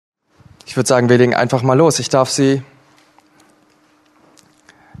Ich würde sagen, wir legen einfach mal los. Ich darf Ihnen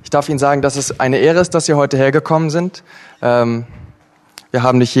sagen, dass es eine Ehre ist, dass Sie heute hergekommen sind. Wir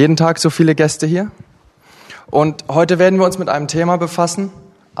haben nicht jeden Tag so viele Gäste hier. Und heute werden wir uns mit einem Thema befassen.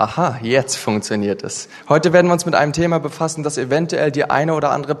 Aha, jetzt funktioniert es. Heute werden wir uns mit einem Thema befassen, das eventuell die eine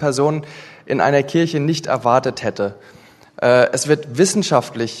oder andere Person in einer Kirche nicht erwartet hätte. Es wird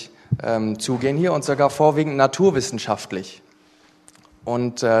wissenschaftlich zugehen hier und sogar vorwiegend naturwissenschaftlich.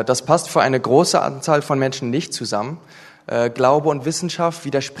 Und das passt für eine große Anzahl von Menschen nicht zusammen. Glaube und Wissenschaft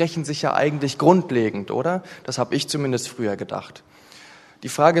widersprechen sich ja eigentlich grundlegend, oder? Das habe ich zumindest früher gedacht. Die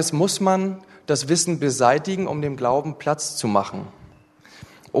Frage ist, muss man das Wissen beseitigen, um dem Glauben Platz zu machen?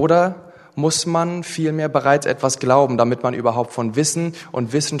 Oder muss man vielmehr bereits etwas glauben, damit man überhaupt von Wissen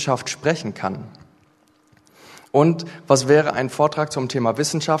und Wissenschaft sprechen kann? Und was wäre ein Vortrag zum Thema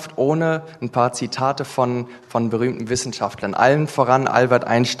Wissenschaft ohne ein paar Zitate von berühmten Wissenschaftlern? Allen voran Albert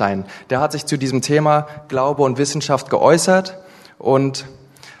Einstein. Der hat sich zu diesem Thema Glaube und Wissenschaft geäußert und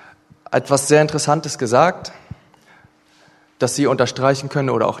etwas sehr Interessantes gesagt, das Sie unterstreichen können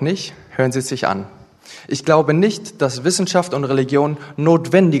oder auch nicht. Hören Sie es sich an. Ich glaube nicht, dass Wissenschaft und Religion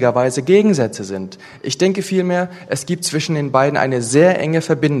notwendigerweise Gegensätze sind. Ich denke vielmehr, es gibt zwischen den beiden eine sehr enge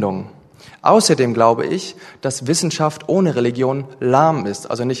Verbindung. Außerdem glaube ich, dass Wissenschaft ohne Religion lahm ist.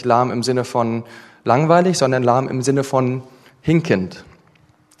 Also nicht lahm im Sinne von langweilig, sondern lahm im Sinne von hinkend.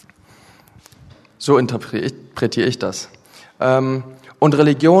 So interpretiere ich das. Und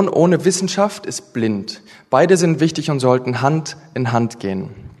Religion ohne Wissenschaft ist blind. Beide sind wichtig und sollten Hand in Hand gehen.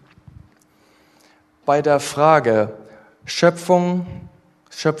 Bei der Frage Schöpfung,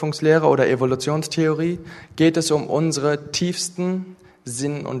 Schöpfungslehre oder Evolutionstheorie geht es um unsere tiefsten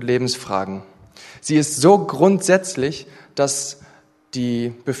Sinn- und Lebensfragen. Sie ist so grundsätzlich, dass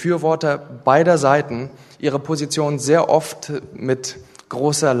die Befürworter beider Seiten ihre Position sehr oft mit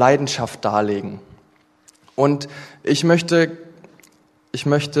großer Leidenschaft darlegen. Und ich möchte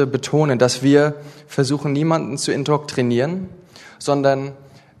betonen, dass wir versuchen, niemanden zu indoktrinieren, sondern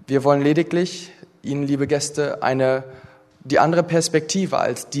wir wollen lediglich Ihnen, liebe Gäste, die andere Perspektive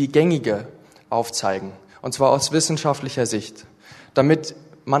als die gängige aufzeigen, und zwar aus wissenschaftlicher Sicht, damit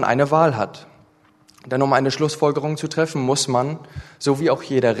man eine Wahl hat. Denn um eine Schlussfolgerung zu treffen, muss man, so wie auch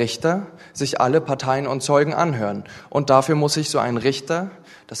jeder Richter, sich alle Parteien und Zeugen anhören. Und dafür muss sich so ein Richter,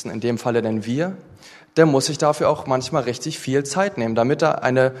 das sind in dem Falle denn wir, der muss sich dafür auch manchmal richtig viel Zeit nehmen, damit er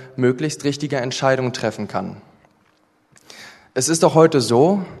eine möglichst richtige Entscheidung treffen kann. Es ist auch heute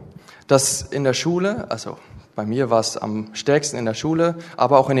so, dass in der Schule, also bei mir war es am stärksten in der Schule,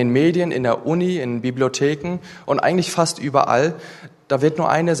 aber auch in den Medien, in der Uni, in Bibliotheken und eigentlich fast überall, da wird nur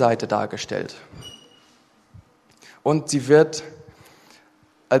eine Seite dargestellt. Und sie wird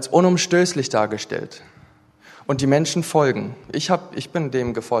als unumstößlich dargestellt. Und die Menschen folgen. Ich bin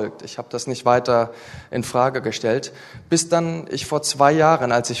dem gefolgt. Ich habe das nicht weiter in Frage gestellt, bis dann ich vor 2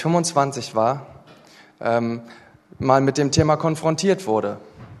 Jahren, als ich 25 war, mal mit dem Thema konfrontiert wurde.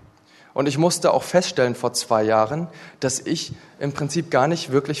 Und ich musste auch feststellen vor 2 Jahren, dass ich im Prinzip gar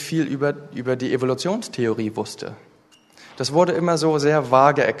nicht wirklich viel über die Evolutionstheorie wusste. Das wurde immer so sehr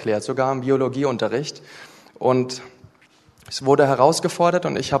vage erklärt, sogar im Biologieunterricht. Und es wurde herausgefordert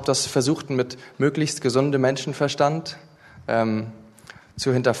und ich habe das versucht, mit möglichst gesundem Menschenverstand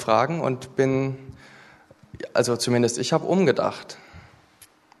zu hinterfragen und zumindest ich habe umgedacht.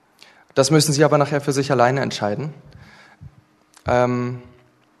 Das müssen Sie aber nachher für sich alleine entscheiden.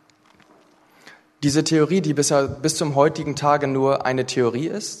 Diese Theorie, die bis zum heutigen Tage nur eine Theorie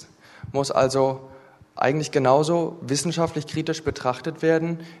ist, muss also eigentlich genauso wissenschaftlich kritisch betrachtet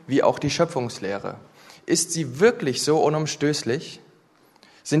werden wie auch die Schöpfungslehre. Ist sie wirklich so unumstößlich?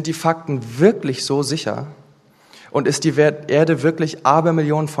 Sind die Fakten wirklich so sicher? Und ist die Erde wirklich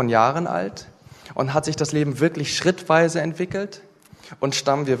Abermillionen von Jahren alt? Und hat sich das Leben wirklich schrittweise entwickelt? Und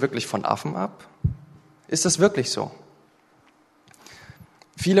stammen wir wirklich von Affen ab? Ist das wirklich so?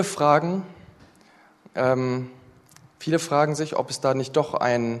 Viele fragen sich, ob es da nicht doch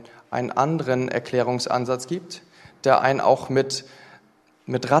einen anderen Erklärungsansatz gibt, der einen auch mit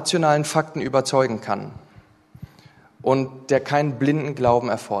rationalen Fakten überzeugen kann und der keinen blinden Glauben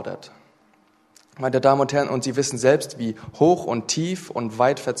erfordert. Meine Damen und Herren, und Sie wissen selbst, wie hoch und tief und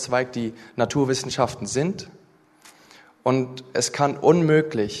weit verzweigt die Naturwissenschaften sind. Und es kann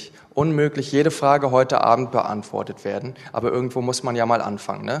unmöglich jede Frage heute Abend beantwortet werden. Aber irgendwo muss man ja mal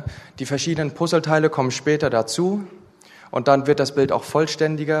anfangen, ne? Die verschiedenen Puzzleteile kommen später dazu und dann wird das Bild auch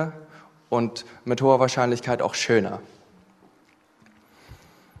vollständiger und mit hoher Wahrscheinlichkeit auch schöner.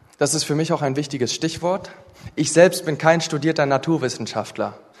 Das ist für mich auch ein wichtiges Stichwort. Ich selbst bin kein studierter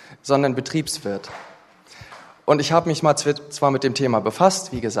Naturwissenschaftler, sondern Betriebswirt. Und ich habe mich mal zwar mit dem Thema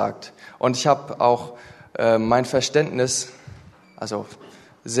befasst, wie gesagt, und ich habe auch mein Verständnis, also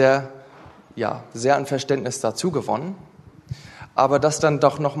sehr an Verständnis dazu gewonnen, aber das dann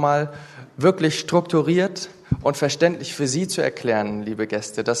doch nochmal wirklich strukturiert und verständlich für Sie zu erklären, liebe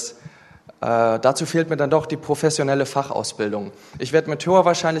Gäste, dazu fehlt mir dann doch die professionelle Fachausbildung. Ich werde mit hoher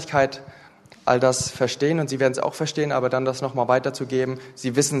Wahrscheinlichkeit all das verstehen und Sie werden es auch verstehen, aber dann das nochmal weiterzugeben,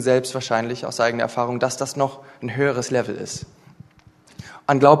 Sie wissen selbst wahrscheinlich aus eigener Erfahrung, dass das noch ein höheres Level ist.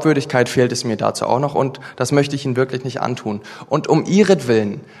 An Glaubwürdigkeit fehlt es mir dazu auch noch und das möchte ich Ihnen wirklich nicht antun. Und um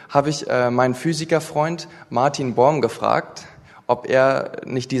Ihretwillen habe ich meinen Physikerfreund Martin Borm gefragt, ob er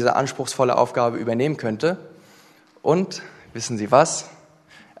nicht diese anspruchsvolle Aufgabe übernehmen könnte. Und, wissen Sie was?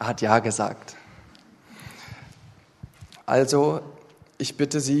 Er hat ja gesagt. Also, ich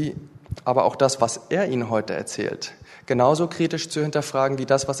bitte Sie, aber auch das, was er Ihnen heute erzählt, genauso kritisch zu hinterfragen wie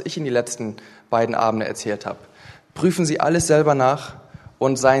das, was ich Ihnen die letzten beiden Abende erzählt habe. Prüfen Sie alles selber nach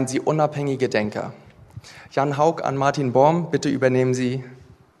und seien Sie unabhängige Denker. Jan Haug an Martin Borm, bitte übernehmen Sie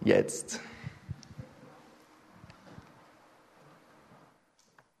jetzt.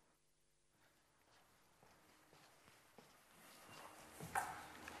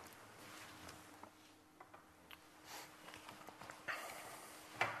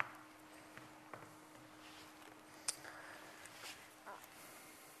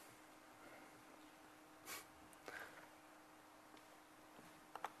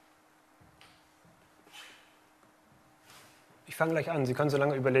 Ich fange gleich an. Sie können so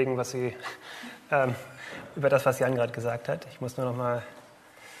lange überlegen, was Sie über das, was Jan gerade gesagt hat. Ich muss nur noch mal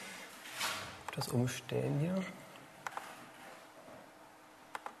das umstellen hier.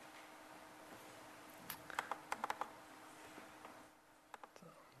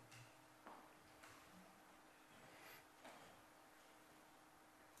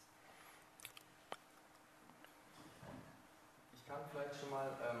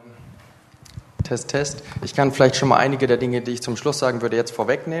 Test. Ich kann vielleicht schon mal einige der Dinge, die ich zum Schluss sagen würde, jetzt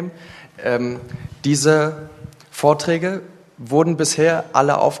vorwegnehmen. Diese Vorträge wurden bisher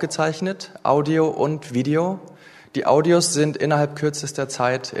alle aufgezeichnet, Audio und Video. Die Audios sind innerhalb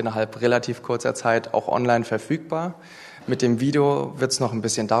relativ kurzer Zeit auch online verfügbar. Mit dem Video wird es noch ein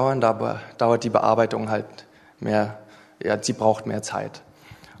bisschen dauern, da dauert die Bearbeitung halt mehr, sie braucht mehr Zeit.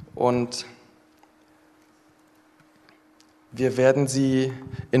 Und wir werden Sie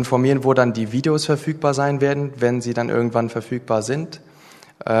informieren, wo dann die Videos verfügbar sein werden, wenn sie dann irgendwann verfügbar sind.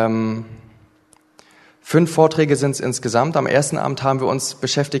 5 Vorträge sind es insgesamt. Am ersten Abend haben wir uns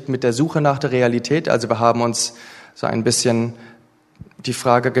beschäftigt mit der Suche nach der Realität. Also wir haben uns so ein bisschen die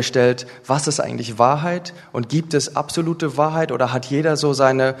Frage gestellt, was ist eigentlich Wahrheit und gibt es absolute Wahrheit oder hat jeder so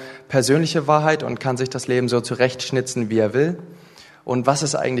seine persönliche Wahrheit und kann sich das Leben so zurechtschnitzen, wie er will? Und was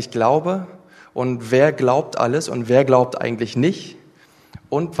ist eigentlich Glaube? Und wer glaubt alles und wer glaubt eigentlich nicht?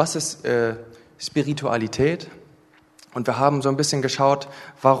 Und was ist Spiritualität? Und wir haben so ein bisschen geschaut,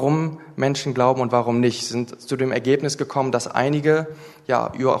 warum Menschen glauben und warum nicht. Sind zu dem Ergebnis gekommen, dass einige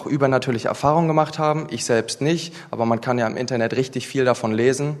auch übernatürliche Erfahrungen gemacht haben. Ich selbst nicht, aber man kann ja im Internet richtig viel davon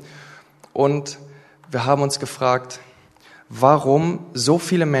lesen. Und wir haben uns gefragt, warum so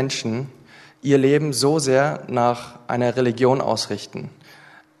viele Menschen ihr Leben so sehr nach einer Religion ausrichten.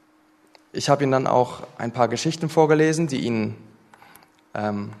 Ich habe Ihnen dann auch ein paar Geschichten vorgelesen, die Ihnen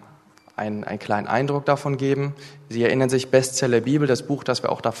einen kleinen Eindruck davon geben. Sie erinnern sich, Bestseller Bibel, das Buch, das wir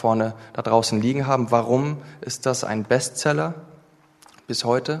auch da vorne, da draußen liegen haben. Warum ist das ein Bestseller bis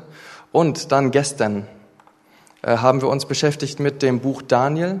heute? Und dann gestern haben wir uns beschäftigt mit dem Buch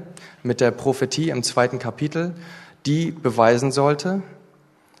Daniel, mit der Prophetie im 2. Kapitel, die beweisen sollte,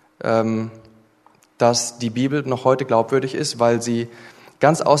 dass die Bibel noch heute glaubwürdig ist, weil sie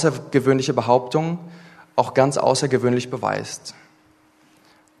ganz außergewöhnliche Behauptungen auch ganz außergewöhnlich beweist.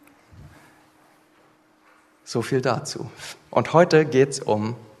 So viel dazu. Und heute geht es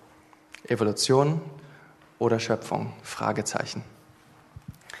um Evolution oder Schöpfung? Fragezeichen.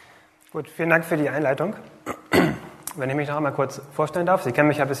 Gut, vielen Dank für die Einleitung. Wenn ich mich noch einmal kurz vorstellen darf. Sie kennen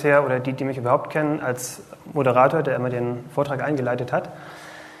mich ja bisher, oder die mich überhaupt kennen, als Moderator, der immer den Vortrag eingeleitet hat.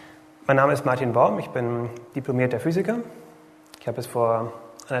 Mein Name ist Martin Borm, ich bin diplomierter Physiker. Ich habe bis vor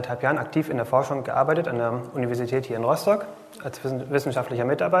 1,5 Jahren aktiv in der Forschung gearbeitet an der Universität hier in Rostock als wissenschaftlicher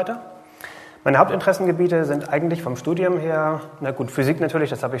Mitarbeiter. Meine Hauptinteressengebiete sind eigentlich vom Studium her, Physik natürlich,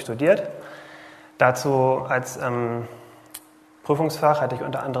 das habe ich studiert. Dazu als Prüfungsfach hatte ich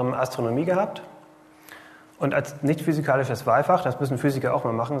unter anderem Astronomie gehabt. Und als nicht physikalisches Wahlfach, das müssen Physiker auch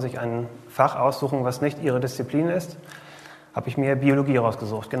mal machen, sich ein Fach aussuchen, was nicht ihre Disziplin ist, habe ich mir Biologie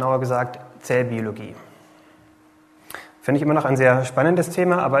rausgesucht, genauer gesagt Zellbiologie. Finde ich immer noch ein sehr spannendes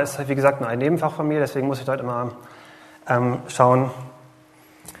Thema, aber es ist, wie gesagt, nur ein Nebenfach von mir, deswegen muss ich dort immer schauen,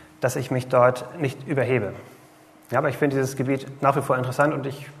 dass ich mich dort nicht überhebe. Ja, aber ich finde dieses Gebiet nach wie vor interessant und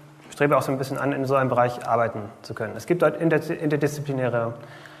ich strebe auch so ein bisschen an, in so einem Bereich arbeiten zu können. Es gibt dort interdisziplinäre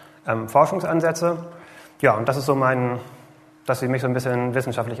Forschungsansätze. Ja, und das ist so dass Sie mich so ein bisschen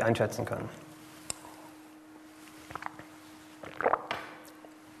wissenschaftlich einschätzen können.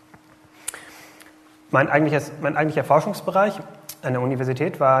 Mein eigentlicher Forschungsbereich an der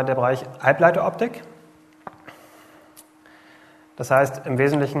Universität war der Bereich Halbleiteroptik. Das heißt, im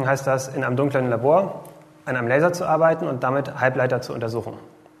Wesentlichen heißt das, in einem dunklen Labor an einem Laser zu arbeiten und damit Halbleiter zu untersuchen.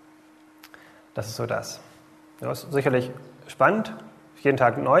 Das ist so das. Ja, ist sicherlich spannend, jeden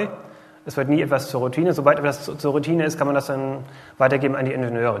Tag neu. Es wird nie etwas zur Routine. Sobald etwas zur Routine ist, kann man das dann weitergeben an die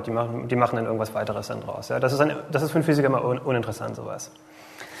Ingenieure. Die machen dann irgendwas weiteres dann draus. Ja, das ist für einen Physiker immer uninteressant, sowas.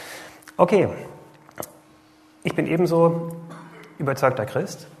 Okay, ich bin ebenso überzeugter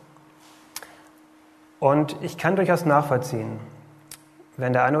Christ. Und ich kann durchaus nachvollziehen,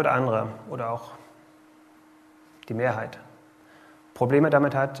 wenn der eine oder andere oder auch die Mehrheit Probleme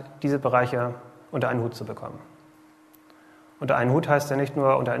damit hat, diese Bereiche unter einen Hut zu bekommen. Unter einen Hut heißt ja nicht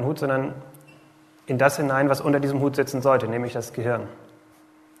nur unter einen Hut, sondern in das hinein, was unter diesem Hut sitzen sollte, nämlich das Gehirn.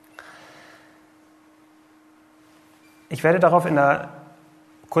 Ich werde darauf in der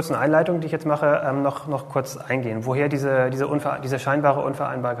kurzen Einleitung, die ich jetzt mache, noch kurz eingehen, woher diese scheinbare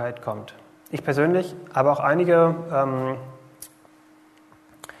Unvereinbarkeit kommt. Ich persönlich habe auch einige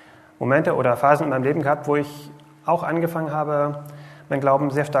Momente oder Phasen in meinem Leben gehabt, wo ich auch angefangen habe, meinen Glauben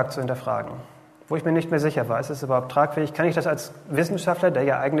sehr stark zu hinterfragen. Wo ich mir nicht mehr sicher war, ist es überhaupt tragfähig? Kann ich das als Wissenschaftler, der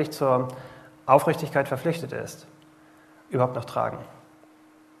ja eigentlich zur Aufrichtigkeit verpflichtet ist, überhaupt noch tragen?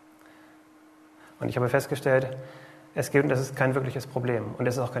 Und ich habe festgestellt, es geht und das ist kein wirkliches Problem und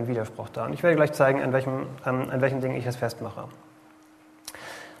es ist auch kein Widerspruch da. Und ich werde gleich zeigen, an welchen Dingen ich es festmache.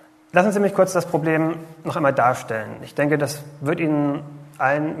 Lassen Sie mich kurz das Problem noch einmal darstellen. Ich denke, das wird Ihnen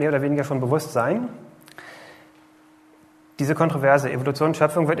allen mehr oder weniger schon bewusst sein. Diese Kontroverse Evolution und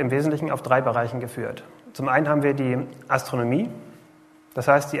Schöpfung wird im Wesentlichen auf 3 Bereichen geführt. Zum einen haben wir die Astronomie, das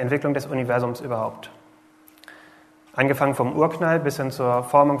heißt die Entwicklung des Universums überhaupt. Angefangen vom Urknall bis hin zur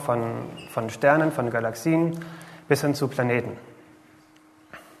Formung von Sternen, von Galaxien, bis hin zu Planeten.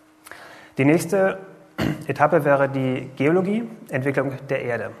 Die nächste Etappe wäre die Geologie, Entwicklung der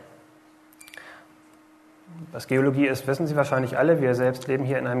Erde. Was Geologie ist, wissen Sie wahrscheinlich alle. Wir selbst leben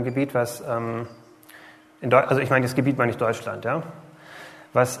hier in einem Gebiet, was das Gebiet meine ich Deutschland, ja,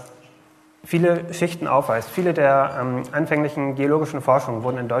 was viele Schichten aufweist. Viele der anfänglichen geologischen Forschungen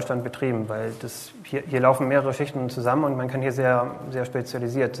wurden in Deutschland betrieben, weil hier laufen mehrere Schichten zusammen und man kann hier sehr, sehr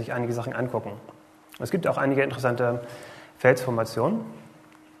spezialisiert sich einige Sachen angucken. Es gibt auch einige interessante Felsformationen.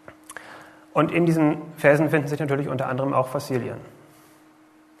 Und in diesen Felsen finden sich natürlich unter anderem auch Fossilien.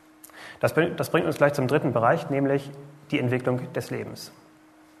 Das bringt uns gleich zum dritten Bereich, nämlich die Entwicklung des Lebens.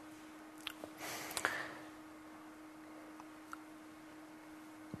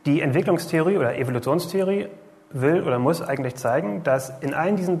 Die Entwicklungstheorie oder Evolutionstheorie will oder muss eigentlich zeigen, dass in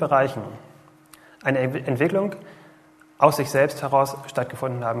allen diesen Bereichen eine Entwicklung aus sich selbst heraus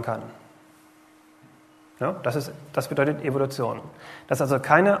stattgefunden haben kann. Ja, das bedeutet Evolution. Dass also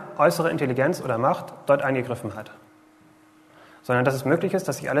keine äußere Intelligenz oder Macht dort eingegriffen hat, sondern dass es möglich ist,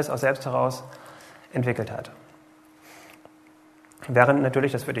 dass sich alles aus selbst heraus entwickelt hat. Während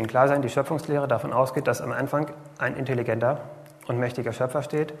natürlich, das wird Ihnen klar sein, die Schöpfungslehre davon ausgeht, dass am Anfang ein intelligenter und mächtiger Schöpfer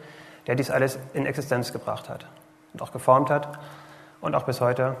steht, der dies alles in Existenz gebracht hat und auch geformt hat und auch bis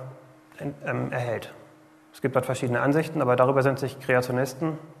heute erhält. Es gibt dort verschiedene Ansichten, aber darüber sind sich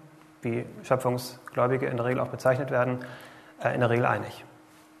Kreationisten, wie Schöpfungsgläubige in der Regel auch bezeichnet werden, in der Regel einig.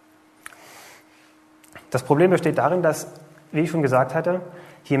 Das Problem besteht darin, dass, wie ich schon gesagt hatte,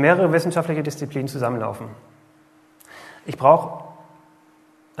 hier mehrere wissenschaftliche Disziplinen zusammenlaufen. Ich brauche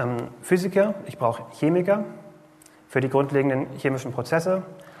Physiker, ich brauche Chemiker für die grundlegenden chemischen Prozesse.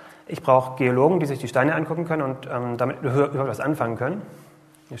 Ich brauche Geologen, die sich die Steine angucken können und damit überhaupt was anfangen können.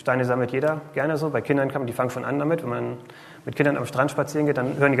 Die Steine sammelt jeder gerne so. Bei Kindern die fangen schon an damit. Wenn man mit Kindern am Strand spazieren geht,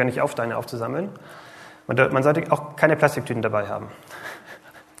 dann hören die gar nicht auf, Steine aufzusammeln. Man sollte auch keine Plastiktüten dabei haben.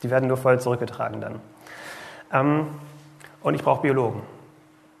 Die werden nur voll zurückgetragen dann. Und ich brauche Biologen.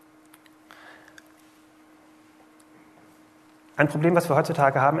 Ein Problem, was wir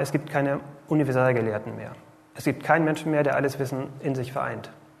heutzutage haben, es gibt keine Universalgelehrten mehr. Es gibt keinen Menschen mehr, der alles Wissen in sich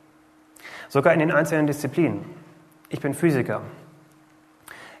vereint. Sogar in den einzelnen Disziplinen. Ich bin Physiker.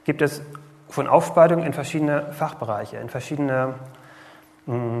 Gibt es schon Aufspaltungen in verschiedene Fachbereiche, in verschiedene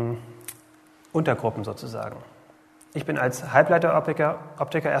Untergruppen sozusagen. Ich bin als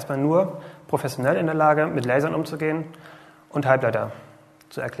Halbleiteroptiker erstmal nur professionell in der Lage, mit Lasern umzugehen und Halbleiter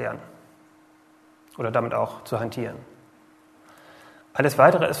zu erklären oder damit auch zu hantieren. Alles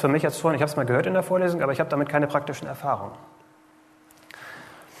Weitere ist für mich jetzt schon, ich habe es mal gehört in der Vorlesung, aber ich habe damit keine praktischen Erfahrungen.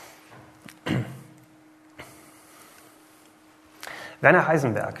 Werner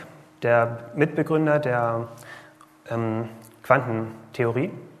Heisenberg, der Mitbegründer der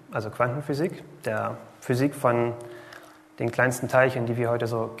Quantentheorie, also Quantenphysik, der Physik von den kleinsten Teilchen, die wir heute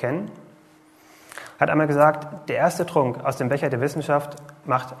so kennen, hat einmal gesagt, der erste Trunk aus dem Becher der Wissenschaft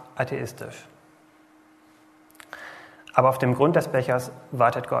macht atheistisch. Aber auf dem Grund des Bechers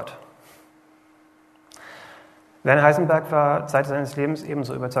wartet Gott. Werner Heisenberg war Zeit seines Lebens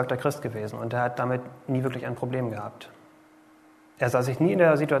ebenso überzeugter Christ gewesen und er hat damit nie wirklich ein Problem gehabt. Er sah sich nie in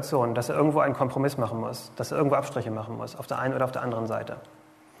der Situation, dass er irgendwo einen Kompromiss machen muss, dass er irgendwo Abstriche machen muss, auf der einen oder auf der anderen Seite.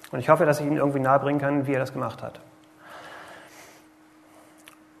 Und ich hoffe, dass ich Ihnen irgendwie nahebringen kann, wie er das gemacht hat.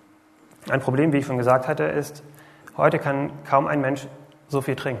 Ein Problem, wie ich schon gesagt hatte, ist, heute kann kaum ein Mensch so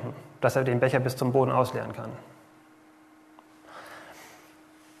viel trinken, dass er den Becher bis zum Boden ausleeren kann.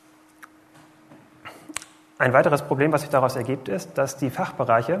 Ein weiteres Problem, was sich daraus ergibt, ist, dass die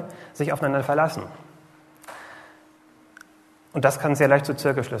Fachbereiche sich aufeinander verlassen. Und das kann sehr leicht zu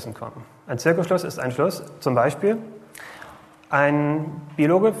Zirkelschlüssen kommen. Ein Zirkelschluss ist ein Schluss, zum Beispiel, ein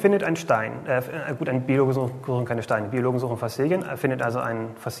Biologe findet einen Stein. Ein Biologe suchen keine Steine, Biologen suchen Fossilien, er findet also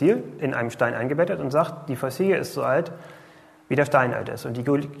ein Fossil in einem Stein eingebettet und sagt, die Fossilie ist so alt, wie der Stein alt ist. Und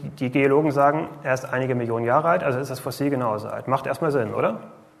die Geologen sagen, er ist einige Millionen Jahre alt, also ist das Fossil genauso alt. Macht erstmal Sinn,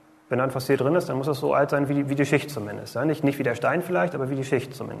 oder? Wenn da ein Fossil drin ist, dann muss es so alt sein wie die Schicht zumindest. Ja? Nicht wie der Stein vielleicht, aber wie die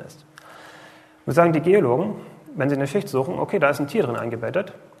Schicht zumindest. Und sagen die Geologen, wenn sie eine Schicht suchen, okay, da ist ein Tier drin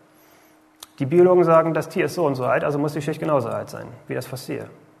eingebettet. Die Biologen sagen, das Tier ist so und so alt, also muss die Schicht genauso alt sein wie das Fossil.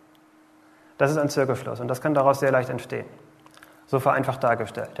 Das ist ein Zirkelschluss und das kann daraus sehr leicht entstehen. So vereinfacht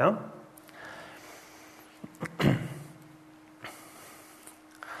dargestellt. Ja?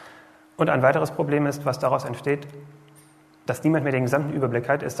 Und ein weiteres Problem ist, was daraus entsteht, dass niemand mehr den gesamten Überblick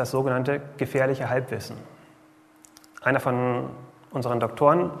hat, ist das sogenannte gefährliche Halbwissen. Einer von unseren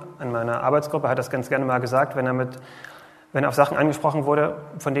Doktoren in meiner Arbeitsgruppe hat das ganz gerne mal gesagt, wenn er auf Sachen angesprochen wurde,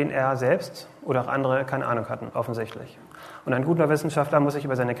 von denen er selbst oder auch andere keine Ahnung hatten, offensichtlich. Und ein guter Wissenschaftler muss sich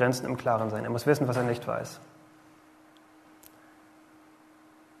über seine Grenzen im Klaren sein. Er muss wissen, was er nicht weiß.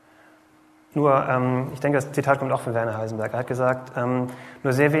 Nur, ich denke, das Zitat kommt auch von Werner Heisenberg. Er hat gesagt,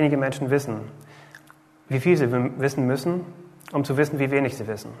 nur sehr wenige Menschen wissen, wie viel sie wissen müssen, um zu wissen, wie wenig sie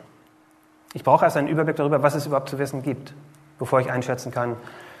wissen. Ich brauche erst einen Überblick darüber, was es überhaupt zu wissen gibt, bevor ich einschätzen kann,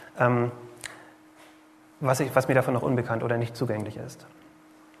 was mir davon noch unbekannt oder nicht zugänglich ist.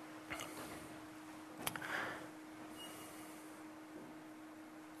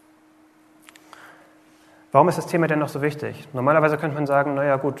 Warum ist das Thema denn noch so wichtig? Normalerweise könnte man sagen,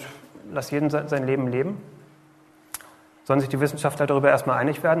 naja gut, lass jeden sein Leben leben. Sollen sich die Wissenschaftler darüber erstmal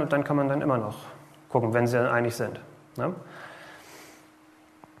einig werden und dann kann man dann immer noch gucken, wenn sie dann einig sind. Ne?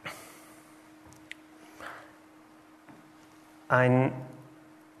 Ein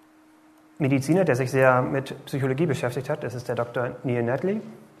Mediziner, der sich sehr mit Psychologie beschäftigt hat, das ist der Dr. Neil Nedley,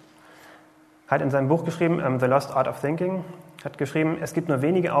 hat in seinem Buch geschrieben, The Lost Art of Thinking, hat geschrieben, es gibt nur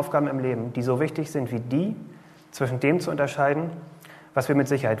wenige Aufgaben im Leben, die so wichtig sind wie die, zwischen dem zu unterscheiden, was wir mit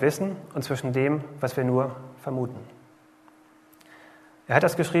Sicherheit wissen, und zwischen dem, was wir nur vermuten. Er hat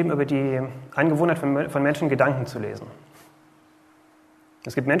das geschrieben über die Angewohnheit von Menschen, Gedanken zu lesen.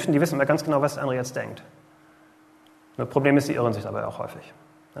 Es gibt Menschen, die wissen immer ganz genau, was der andere jetzt denkt. Das Problem ist, sie irren sich dabei auch häufig.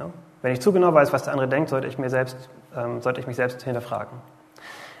 Ja? Wenn ich zu genau weiß, was der andere denkt, sollte ich mich selbst hinterfragen.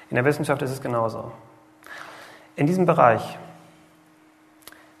 In der Wissenschaft ist es genauso. In diesem Bereich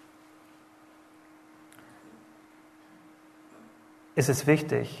ist es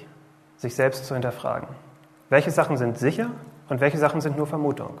wichtig, sich selbst zu hinterfragen. Welche Sachen sind sicher und welche Sachen sind nur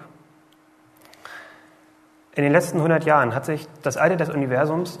Vermutung? In den letzten 100 Jahren hat sich das Alter des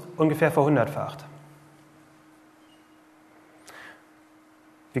Universums ungefähr verhundertfacht.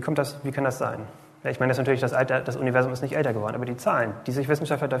 Wie kann das sein? Ja, ich meine, das Alter des Universums ist nicht älter geworden, aber die Zahlen, die sich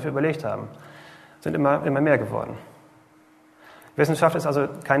Wissenschaftler dafür überlegt haben, sind immer mehr geworden. Wissenschaft ist also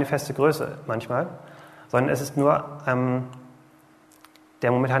keine feste Größe manchmal, sondern es ist nur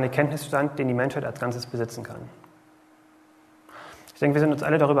der momentane Kenntnisstand, den die Menschheit als Ganzes besitzen kann. Ich denke, wir sind uns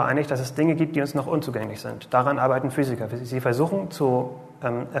alle darüber einig, dass es Dinge gibt, die uns noch unzugänglich sind. Daran arbeiten Physiker. Sie versuchen zu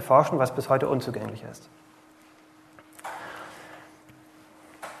erforschen, was bis heute unzugänglich ist.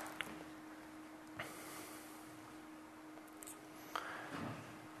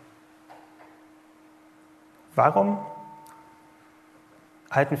 Warum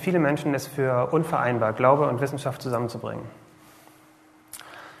halten viele Menschen es für unvereinbar, Glaube und Wissenschaft zusammenzubringen.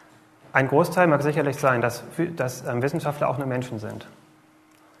 Ein Großteil mag sicherlich sein, dass Wissenschaftler auch nur Menschen sind.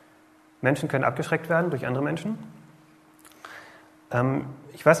 Menschen können abgeschreckt werden durch andere Menschen.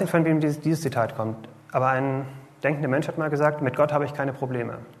 Ich weiß nicht, von wem dieses Zitat kommt, aber ein denkender Mensch hat mal gesagt, mit Gott habe ich keine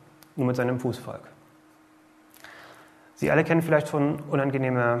Probleme, nur mit seinem Fußvolk. Sie alle kennen vielleicht schon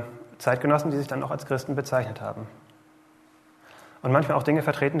unangenehme Zeitgenossen, die sich dann auch als Christen bezeichnet haben. Und manchmal auch Dinge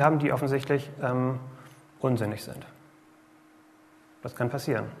vertreten haben, die offensichtlich unsinnig sind. Das kann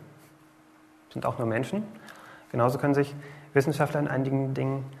passieren. Sind auch nur Menschen. Genauso können sich Wissenschaftler in einigen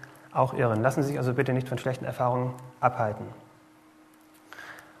Dingen auch irren. Lassen Sie sich also bitte nicht von schlechten Erfahrungen abhalten.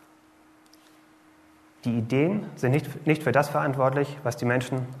 Die Ideen sind nicht für das verantwortlich, was die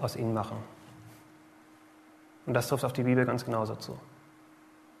Menschen aus ihnen machen. Und das trifft auf die Bibel ganz genauso zu.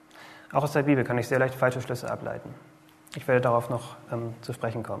 Auch aus der Bibel kann ich sehr leicht falsche Schlüsse ableiten. Ich werde darauf noch zu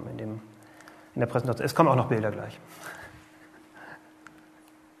sprechen kommen in der Präsentation. Es kommen auch noch Bilder gleich.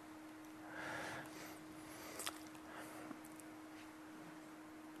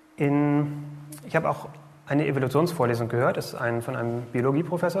 Ich habe auch eine Evolutionsvorlesung gehört, ist von einem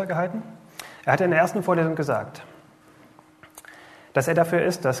Biologieprofessor gehalten. Er hat in der ersten Vorlesung gesagt, dass er dafür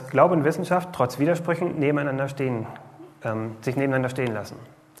ist, dass Glaube und Wissenschaft trotz Widersprüchen sich nebeneinander stehen lassen.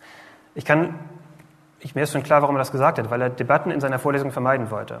 Mir ist schon klar, warum er das gesagt hat, weil er Debatten in seiner Vorlesung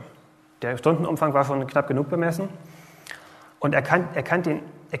vermeiden wollte. Der Stundenumfang war schon knapp genug bemessen und er kennt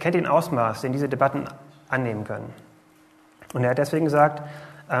den Ausmaß, den diese Debatten annehmen können. Und er hat deswegen gesagt,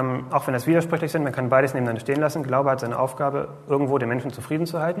 auch wenn das widersprüchlich sind, man kann beides nebeneinander stehen lassen. Glaube hat seine Aufgabe, irgendwo den Menschen zufrieden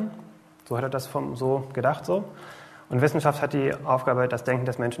zu halten. So hat er das so gedacht. So. Und Wissenschaft hat die Aufgabe, das Denken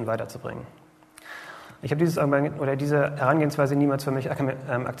des Menschen weiterzubringen. Ich habe diese Herangehensweise niemals für mich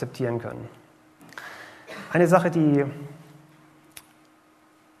akzeptieren können. Eine Sache, die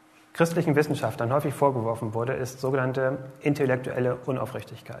christlichen Wissenschaftlern häufig vorgeworfen wurde, ist sogenannte intellektuelle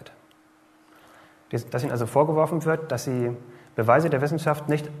Unaufrichtigkeit. Dass ihnen also vorgeworfen wird, dass sie Beweise der Wissenschaft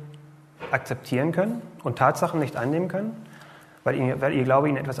nicht akzeptieren können und Tatsachen nicht annehmen können, weil ihr Glaube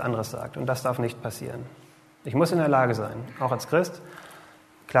ihnen etwas anderes sagt. Und das darf nicht passieren. Ich muss in der Lage sein, auch als Christ,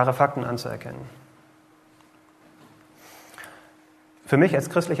 klare Fakten anzuerkennen. Für mich als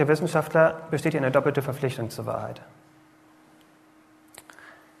christlicher Wissenschaftler besteht hier eine doppelte Verpflichtung zur Wahrheit.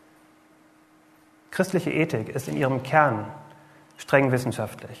 Christliche Ethik ist in ihrem Kern streng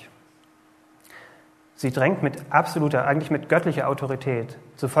wissenschaftlich. Sie drängt mit absoluter, eigentlich mit göttlicher Autorität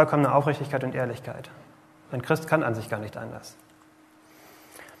zu vollkommener Aufrichtigkeit und Ehrlichkeit. Ein Christ kann an sich gar nicht anders.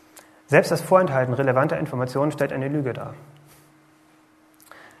 Selbst das Vorenthalten relevanter Informationen stellt eine Lüge dar.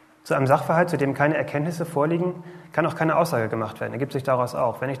 Zu einem Sachverhalt, zu dem keine Erkenntnisse vorliegen, kann auch keine Aussage gemacht werden. Ergibt sich daraus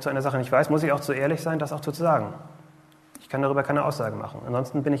auch. Wenn ich zu einer Sache nicht weiß, muss ich auch so ehrlich sein, das auch zu sagen. Ich kann darüber keine Aussage machen.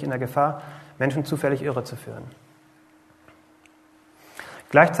 Ansonsten bin ich in der Gefahr, Menschen zufällig irre zu führen.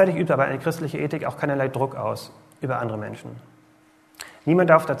 Gleichzeitig übt aber eine christliche Ethik auch keinerlei Druck aus über andere Menschen. Niemand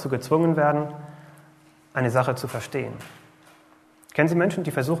darf dazu gezwungen werden, eine Sache zu verstehen. Kennen Sie Menschen,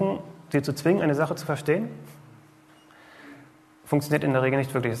 die versuchen, sie zu zwingen, eine Sache zu verstehen? Funktioniert in der Regel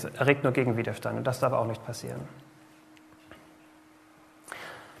nicht wirklich. Es erregt nur Gegenwiderstand und das darf auch nicht passieren.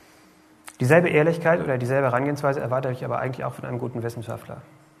 Dieselbe Ehrlichkeit oder dieselbe Herangehensweise erwarte ich aber eigentlich auch von einem guten Wissenschaftler.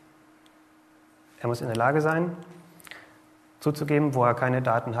 Er muss in der Lage sein, zuzugeben, wo er keine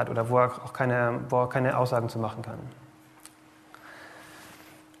Daten hat oder wo er keine Aussagen zu machen kann.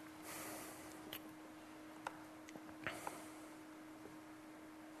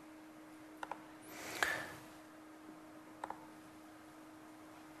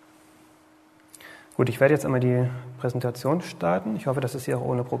 Gut, ich werde jetzt einmal die Präsentation starten. Ich hoffe, dass es hier auch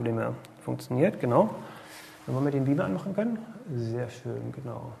ohne Probleme funktioniert. Genau. Dann wollen wir den Beamer anmachen können. Sehr schön,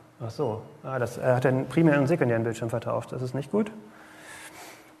 genau. Ach so, er hat den primären und sekundären Bildschirm vertauscht. Das ist nicht gut.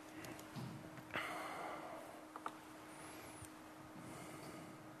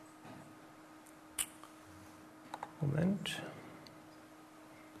 Moment.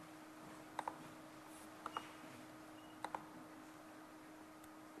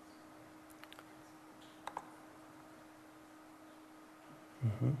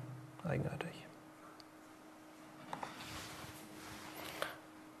 Eigenartig.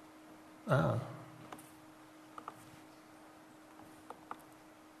 Ah.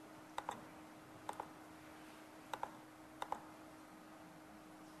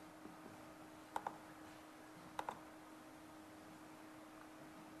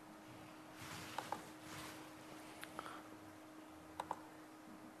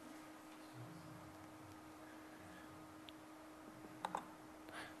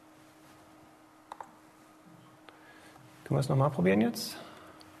 Können wir es nochmal probieren jetzt?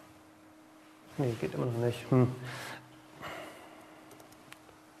 Nee, geht immer noch nicht.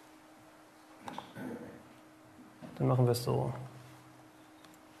 Dann machen wir es so.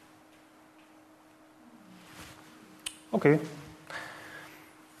 Okay,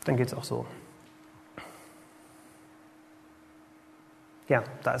 dann geht es auch so. Ja,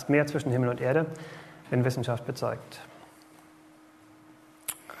 da ist mehr zwischen Himmel und Erde, wenn Wissenschaft bezeugt.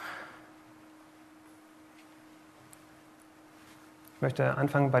 Ich möchte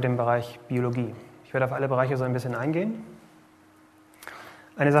anfangen bei dem Bereich Biologie. Ich werde auf alle Bereiche so ein bisschen eingehen.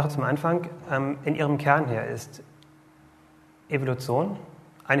 Eine Sache zum Anfang. In ihrem Kern her ist Evolution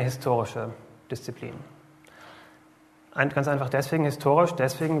eine historische Disziplin. Ganz einfach deswegen historisch,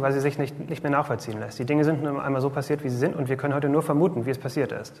 weil sie sich nicht mehr nachvollziehen lässt. Die Dinge sind nun einmal so passiert, wie sie sind, und wir können heute nur vermuten, wie es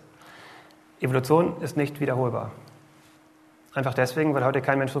passiert ist. Evolution ist nicht wiederholbar. Einfach deswegen, weil heute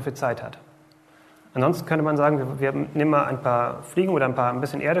kein Mensch so viel Zeit hat. Ansonsten könnte man sagen, wir nehmen mal ein paar Fliegen oder ein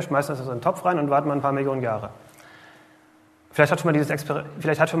bisschen Erde, schmeißen das in so einen Topf rein und warten mal ein paar Millionen Jahre. Vielleicht hat schon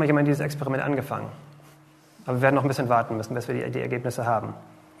mal jemand dieses Experiment angefangen. Aber wir werden noch ein bisschen warten müssen, bis wir die Ergebnisse haben.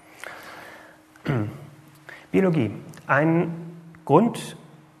 Biologie. Ein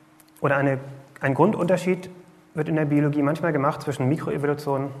Grundunterschied wird in der Biologie manchmal gemacht zwischen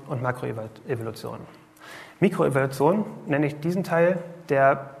Mikroevolution und Makroevolution. Mikroevolution nenne ich diesen Teil,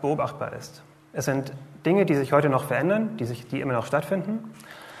 der beobachtbar ist. Es sind Dinge, die sich heute noch verändern, die immer noch stattfinden.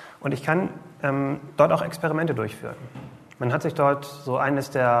 Und ich kann dort auch Experimente durchführen. Man hat sich dort, so eines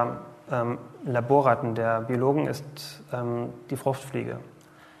der Laborratten der Biologen ist die Fruchtfliege.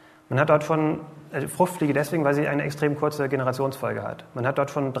 Man hat dort schon Fruchtfliege deswegen, weil sie eine extrem kurze Generationsfolge hat. Man hat dort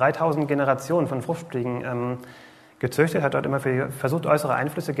schon 3000 Generationen von Fruchtfliegen gezüchtet, hat dort immer versucht, äußere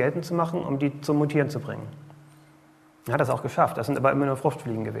Einflüsse geltend zu machen, um die zum Mutieren zu bringen. Man hat das auch geschafft. Das sind aber immer nur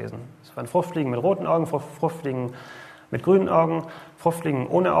Fruchtfliegen gewesen. Es waren Fruchtfliegen mit roten Augen, Fruchtfliegen mit grünen Augen, Fruchtfliegen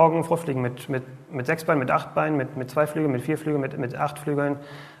ohne Augen, Fruchtfliegen mit 6 Beinen, mit 8 Beinen, mit 2 Flügeln, mit 4 Flügeln, mit 8 Flügeln.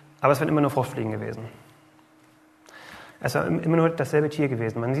 Aber es waren immer nur Fruchtfliegen gewesen. Es war immer nur dasselbe Tier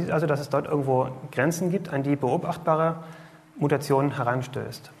gewesen. Man sieht also, dass es dort irgendwo Grenzen gibt, an die beobachtbare Mutation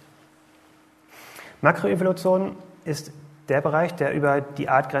heranstößt. Makroevolution ist der Bereich, der über die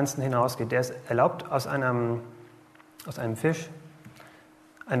Artgrenzen hinausgeht. Der es erlaubt, aus einem Fisch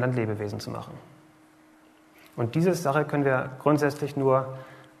ein Landlebewesen zu machen. Und diese Sache können wir grundsätzlich nur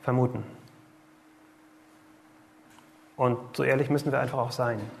vermuten. Und so ehrlich müssen wir einfach auch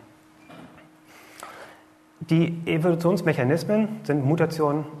sein. Die Evolutionsmechanismen sind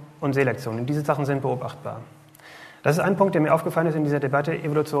Mutation und Selektion. Und diese Sachen sind beobachtbar. Das ist ein Punkt, der mir aufgefallen ist in dieser Debatte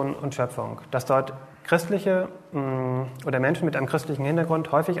Evolution und Schöpfung. Dass dort Christliche oder Menschen mit einem christlichen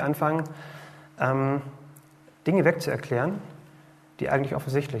Hintergrund häufig anfangen, Dinge wegzuerklären, die eigentlich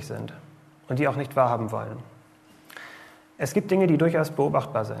offensichtlich sind und die auch nicht wahrhaben wollen. Es gibt Dinge, die durchaus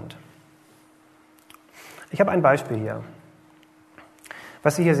beobachtbar sind. Ich habe ein Beispiel hier.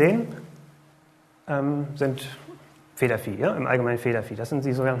 Was Sie hier sehen, sind Federvieh, ja? Im Allgemeinen Federvieh. Das sind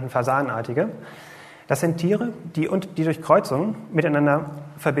die sogenannten Fasanartige. Das sind Tiere, die durch Kreuzungen miteinander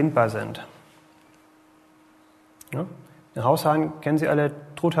verbindbar sind. Ja? Den Haushahn kennen Sie alle,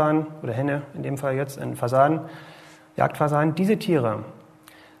 Truthahn oder Henne, in dem Fall jetzt ein Fasan, Jagdfasan. Diese Tiere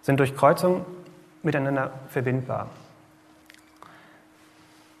sind durch Kreuzung miteinander verbindbar.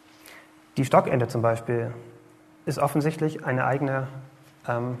 Die Stockente zum Beispiel ist offensichtlich eine eigene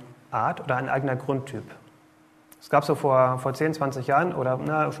Art oder ein eigener Grundtyp. Es gab so vor 10, 20 Jahren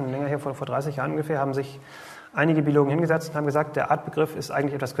oder schon länger her, vor 30 Jahren ungefähr, haben sich einige Biologen hingesetzt und haben gesagt, der Artbegriff ist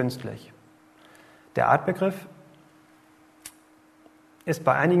eigentlich etwas künstlich. Der Artbegriff ist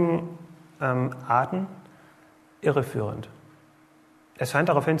bei einigen Arten irreführend. Es scheint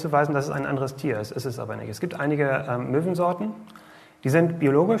darauf hinzuweisen, dass es ein anderes Tier ist. Ist es aber nicht. Es gibt einige Möwensorten, die sind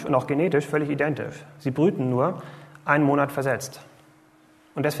biologisch und auch genetisch völlig identisch. Sie brüten nur einen Monat versetzt.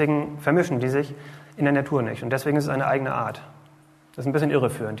 Und deswegen vermischen die sich in der Natur nicht. Und deswegen ist es eine eigene Art. Das ist ein bisschen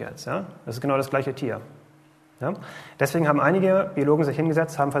irreführend jetzt. Ja? Das ist genau das gleiche Tier. Ja? Deswegen haben einige Biologen sich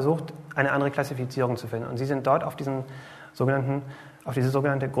hingesetzt, haben versucht, eine andere Klassifizierung zu finden. Und sie sind dort auf diese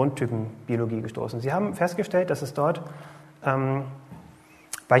sogenannte Grundtypenbiologie gestoßen. Sie haben festgestellt, dass es dort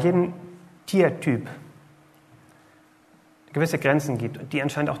bei jedem Tiertyp gewisse Grenzen gibt, die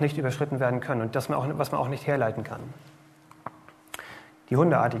anscheinend auch nicht überschritten werden können und was man auch nicht herleiten kann. Die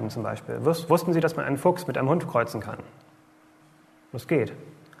Hundeartigen zum Beispiel. Wussten Sie, dass man einen Fuchs mit einem Hund kreuzen kann? Das geht.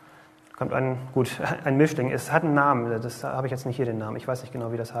 Kommt ein Mischling. Es hat einen Namen, das habe ich jetzt nicht hier den Namen, ich weiß nicht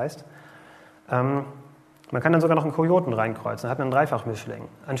genau, wie das heißt. Man kann dann sogar noch einen Kojoten reinkreuzen, hat einen Dreifachmischling.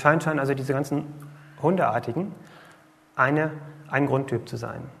 Anscheinend scheinen also diese ganzen Hundeartigen ein Grundtyp zu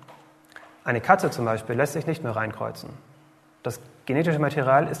sein. Eine Katze zum Beispiel lässt sich nicht mehr reinkreuzen. Das genetische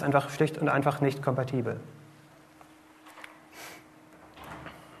Material ist einfach schlicht und einfach nicht kompatibel.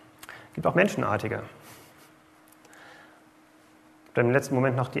 Es gibt auch Menschenartige. Ich habe dann im letzten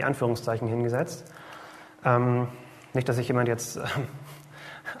Moment noch die Anführungszeichen hingesetzt. Nicht, dass sich jemand jetzt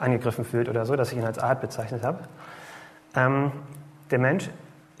angegriffen fühlt oder so, dass ich ihn als Art bezeichnet habe. Der Mensch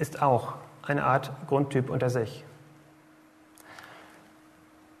ist auch eine Art Grundtyp unter sich.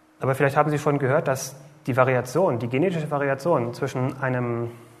 Aber vielleicht haben Sie schon gehört, dass die Variation, die genetische Variation zwischen einem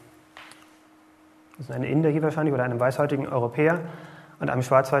Inder hier wahrscheinlich oder einem weißhäutigen Europäer und einem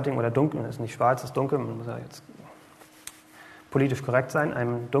schwarzhäutigen oder dunklen, ist nicht schwarz, ist dunkel, man muss ja jetzt politisch korrekt sein,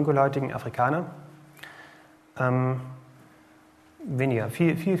 einem dunkelhäutigen Afrikaner, weniger,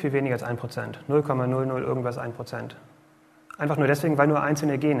 viel weniger als 1%, 0,00 irgendwas 1%. Einfach nur deswegen, weil nur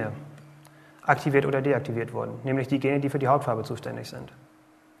einzelne Gene aktiviert oder deaktiviert wurden, nämlich die Gene, die für die Hautfarbe zuständig sind.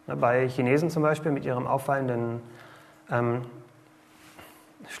 Bei Chinesen zum Beispiel mit ihrem auffallenden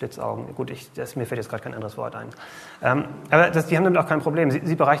Schlitzaugen, gut, mir fällt jetzt gerade kein anderes Wort ein. Aber die haben damit auch kein Problem.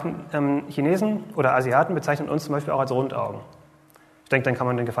 Sie bereichen Chinesen oder Asiaten bezeichnen uns zum Beispiel auch als Rundaugen. Ich denke, dann kann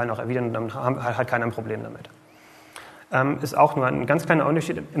man den Gefallen auch erwidern und dann hat keiner ein Problem damit. Ist auch nur ein ganz kleiner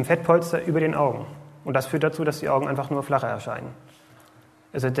Unterschied im Fettpolster über den Augen. Und das führt dazu, dass die Augen einfach nur flacher erscheinen.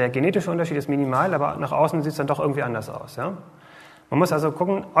 Also der genetische Unterschied ist minimal, aber nach außen sieht es dann doch irgendwie anders aus. Ja? Man muss also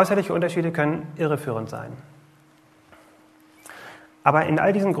gucken, äußerliche Unterschiede können irreführend sein. Aber in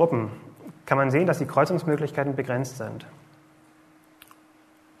all diesen Gruppen kann man sehen, dass die Kreuzungsmöglichkeiten begrenzt sind.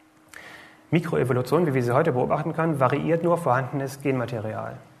 Mikroevolution, wie wir sie heute beobachten können, variiert nur vorhandenes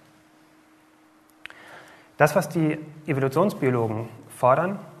Genmaterial. Das, was die Evolutionsbiologen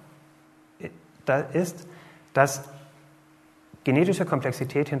fordern, ist, dass genetische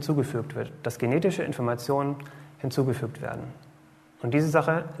Komplexität hinzugefügt wird, dass genetische Informationen hinzugefügt werden. Und diese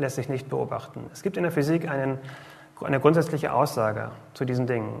Sache lässt sich nicht beobachten. Es gibt in der Physik eine grundsätzliche Aussage zu diesen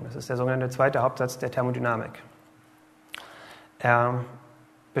Dingen. Das ist der sogenannte zweite Hauptsatz der Thermodynamik. Er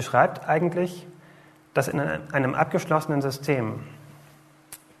beschreibt eigentlich, dass in einem abgeschlossenen System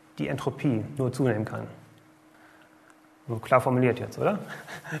die Entropie nur zunehmen kann. Klar formuliert jetzt, oder?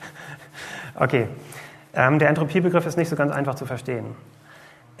 Okay. Der Entropiebegriff ist nicht so ganz einfach zu verstehen.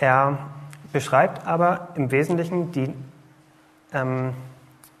 Er beschreibt aber im Wesentlichen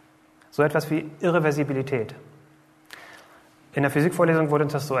so etwas wie Irreversibilität. In der Physikvorlesung wurde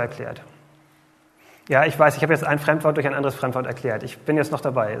uns das so erklärt. Ja, ich weiß, ich habe jetzt ein Fremdwort durch ein anderes Fremdwort erklärt. Ich bin jetzt noch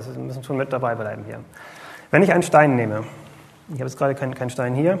dabei. Wir müssen schon mit dabei bleiben hier. Wenn ich einen Stein nehme, ich habe jetzt gerade keinen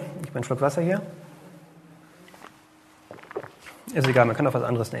Stein hier, ich habe einen Schluck Wasser hier. Ist egal, man kann auch was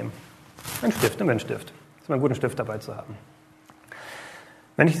anderes nehmen. Ein Stift, nimm einen Stift. Es ist immer gut, einen Stift dabei zu haben.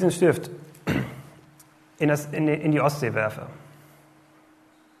 Wenn ich diesen Stift in die Ostsee werfe,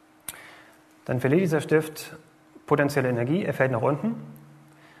 dann verliert dieser Stift potenzielle Energie, er fällt nach unten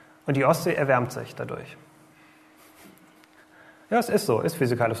und die Ostsee erwärmt sich dadurch. Ja, es ist so, ist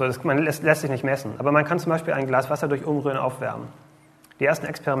physikalisch so. Man lässt sich nicht messen. Aber man kann zum Beispiel ein Glas Wasser durch Umrühren aufwärmen. Die ersten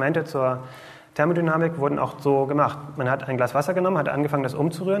Experimente zur Thermodynamik wurden auch so gemacht. Man hat ein Glas Wasser genommen, hat angefangen, das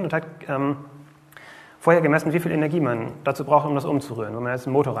umzurühren und hat vorher gemessen, wie viel Energie man dazu braucht, um das umzurühren. Wenn man jetzt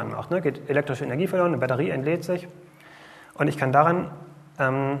einen Motor ranmacht, geht elektrische Energie verloren, eine Batterie entlädt sich. Und ich kann daran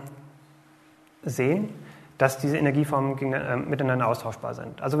sehen, dass diese Energieformen miteinander austauschbar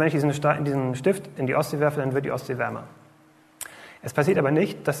sind. Also wenn ich diesen Stift in die Ostsee werfe, dann wird die Ostsee wärmer. Es passiert aber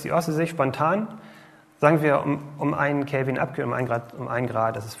nicht, dass die Ostsee sich spontan, sagen wir, um 1 Kelvin abkühlt, um 1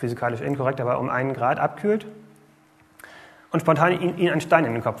 Grad, das ist physikalisch inkorrekt, aber um 1 Grad abkühlt und spontan ihn einen Stein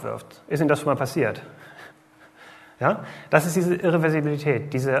in den Kopf wirft. Ist Ihnen das schon mal passiert? Ja? Das ist diese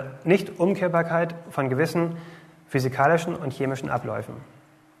Irreversibilität, diese Nicht-Umkehrbarkeit von gewissen physikalischen und chemischen Abläufen.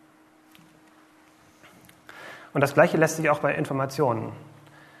 Und das Gleiche lässt sich auch bei Informationen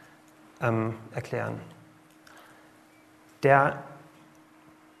erklären. Der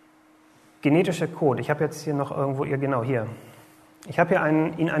genetische Code, ich habe jetzt hier noch irgendwo, genau hier, ich habe hier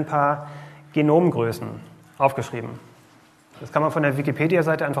Ihnen ein paar Genomgrößen aufgeschrieben. Das kann man von der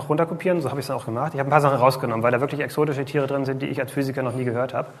Wikipedia-Seite einfach runterkopieren, so habe ich es dann auch gemacht. Ich habe ein paar Sachen rausgenommen, weil da wirklich exotische Tiere drin sind, die ich als Physiker noch nie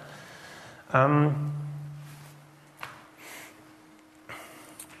gehört habe.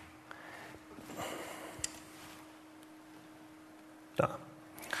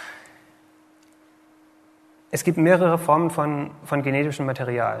 Es gibt mehrere Formen von genetischem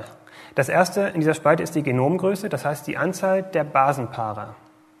Material. Das erste in dieser Spalte ist die Genomgröße, das heißt die Anzahl der Basenpaare,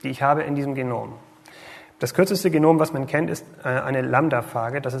 die ich habe in diesem Genom. Das kürzeste Genom, was man kennt, ist eine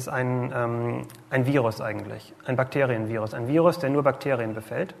Lambda-Phage. Das ist ein Virus eigentlich, ein Bakterienvirus. Ein Virus, der nur Bakterien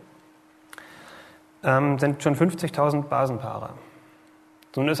befällt. Sind schon 50.000 Basenpaare.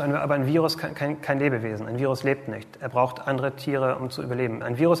 Nun ist aber ein Virus kein Lebewesen. Ein Virus lebt nicht. Er braucht andere Tiere, um zu überleben.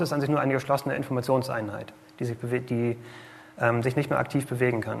 Ein Virus ist an sich nur eine geschlossene Informationseinheit, die sich nicht mehr aktiv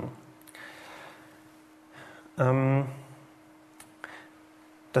bewegen kann.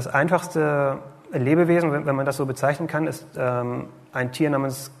 Das einfachste Lebewesen, wenn man das so bezeichnen kann, ist ein Tier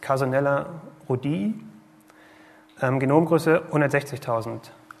namens Carsonella rhodii, Genomgröße 160.000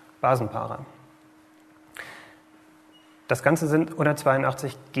 Basenpaare. Das Ganze sind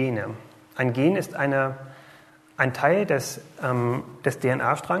 182 Gene. Ein Gen ist ein Teil des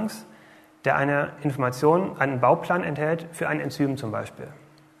DNA-Strangs, der eine Information, einen Bauplan enthält für ein Enzym zum Beispiel.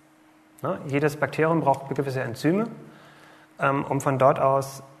 Jedes Bakterium braucht gewisse Enzyme, um von dort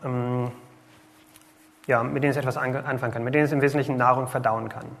aus, mit denen es etwas anfangen kann, mit denen es im Wesentlichen Nahrung verdauen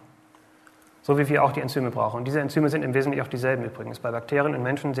kann. So wie wir auch die Enzyme brauchen. Und diese Enzyme sind im Wesentlichen auch dieselben übrigens. Bei Bakterien und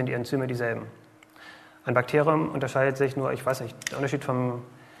Menschen sind die Enzyme dieselben. Ein Bakterium unterscheidet sich nur, der Unterschied vom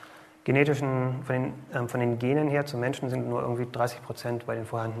genetischen, von den Genen her zum Menschen sind nur irgendwie 30% bei den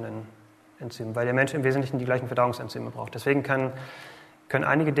vorhandenen Enzymen, weil der Mensch im Wesentlichen die gleichen Verdauungsenzyme braucht. Deswegen können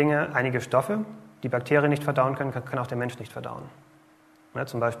einige Stoffe, die Bakterien nicht verdauen können, kann auch der Mensch nicht verdauen. Ja,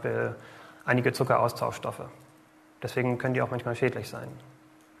 zum Beispiel einige Zuckeraustauschstoffe. Deswegen können die auch manchmal schädlich sein.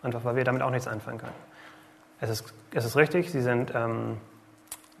 Einfach weil wir damit auch nichts anfangen können. Es ist richtig, sie sind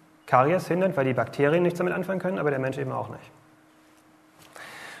Karies hindernd, weil die Bakterien nichts damit anfangen können, aber der Mensch eben auch nicht.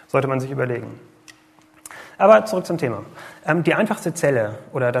 Sollte man sich überlegen. Aber zurück zum Thema. Die einfachste Zelle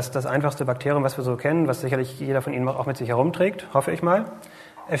oder das einfachste Bakterium, was wir so kennen, was sicherlich jeder von Ihnen auch mit sich herumträgt, hoffe ich mal,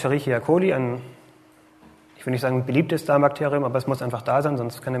 Escherichia coli, ich will nicht sagen beliebtes Darmbakterium, aber es muss einfach da sein,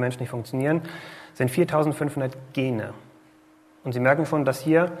 sonst kann der Mensch nicht funktionieren, sind 4.500 Gene. Und Sie merken schon, dass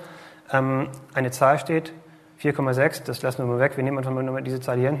hier eine Zahl steht, 4,6, das lassen wir mal weg, wir nehmen einfach nur diese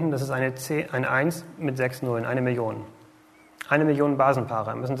Zahl hier hinten, das ist eine 1 mit 6 Nullen, 1 Million. 1 Million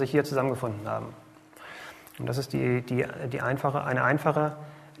Basenpaare müssen sich hier zusammengefunden haben. Und das ist eine einfache,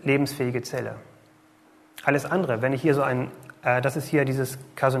 lebensfähige Zelle. Alles andere, wenn ich hier das ist hier dieses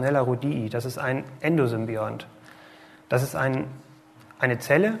Carsonella rhodii, das ist ein Endosymbiont. Das ist eine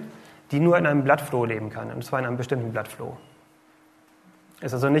Zelle, die nur in einem Blattfloh leben kann, und zwar in einem bestimmten Blattfloh.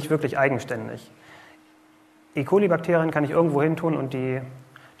 Ist also nicht wirklich eigenständig. E. coli-Bakterien kann ich irgendwo hin tun und die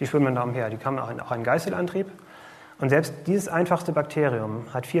schwimmen da umher. Die haben auch einen Geißelantrieb. Und selbst dieses einfachste Bakterium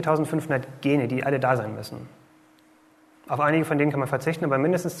hat 4.500 Gene, die alle da sein müssen. Auf einige von denen kann man verzichten, aber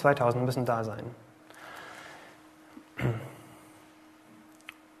mindestens 2.000 müssen da sein.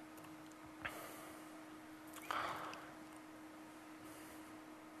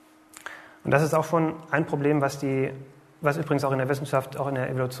 Und das ist auch schon ein Problem, was übrigens auch in der Wissenschaft, auch in der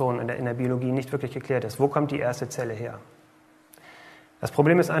Evolution, in der Biologie nicht wirklich geklärt ist. Wo kommt die erste Zelle her? Das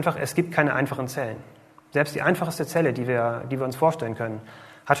Problem ist einfach, es gibt keine einfachen Zellen. Selbst die einfachste Zelle, die wir uns vorstellen können,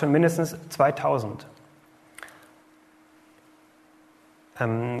 hat schon mindestens 2.000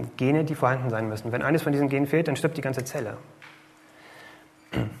 Gene, die vorhanden sein müssen. Wenn eines von diesen Genen fehlt, dann stirbt die ganze Zelle.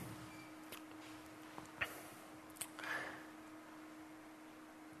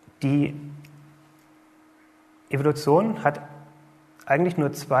 Die Evolution hat eigentlich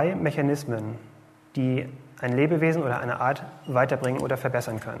nur 2 Mechanismen, die ein Lebewesen oder eine Art weiterbringen oder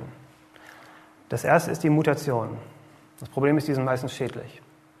verbessern können. Das erste ist die Mutation. Das Problem ist, die sind meistens schädlich.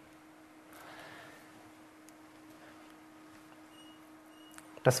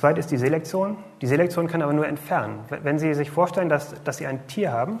 Das zweite ist die Selektion. Die Selektion kann aber nur entfernen. Wenn Sie sich vorstellen, dass Sie ein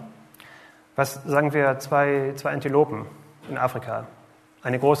Tier haben, sagen wir zwei Antilopen in Afrika,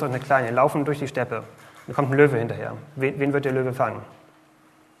 eine große und eine kleine, laufen durch die Steppe. Da kommt ein Löwe hinterher. Wen wird der Löwe fangen?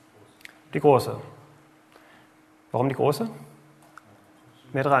 Die Große. Warum die Große?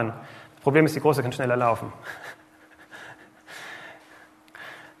 Mehr dran. Das Problem ist, die Große kann schneller laufen.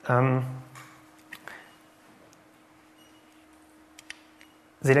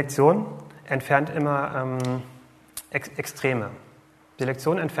 Selektion entfernt immer Extreme.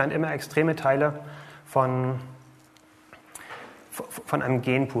 Selektion entfernt immer extreme Teile von einem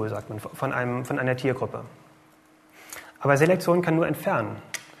Genpool, sagt man, von einer Tiergruppe. Aber Selektion kann nur entfernen.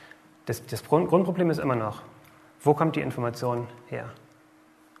 Das Grundproblem ist immer noch, wo kommt die Information her?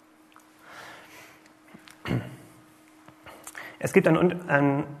 Es gibt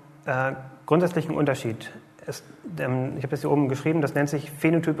einen grundsätzlichen Unterschied. Ich habe das hier oben geschrieben, das nennt sich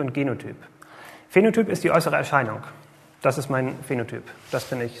Phänotyp und Genotyp. Phänotyp ist die äußere Erscheinung. Das ist mein Phänotyp. Das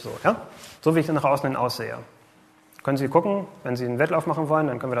bin ich so. Ja? So wie ich nach außen hin aussehe. Können Sie gucken, wenn Sie einen Wettlauf machen wollen,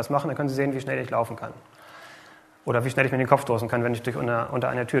 dann können wir das machen, dann können Sie sehen, wie schnell ich laufen kann. Oder wie schnell ich mir den Kopf stoßen kann, wenn ich unter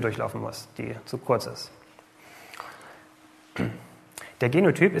einer Tür durchlaufen muss, die zu kurz ist. Der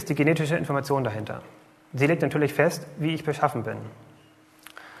Genotyp ist die genetische Information dahinter. Sie legt natürlich fest, wie ich beschaffen bin.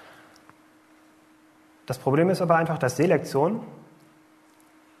 Das Problem ist aber einfach, dass Selektion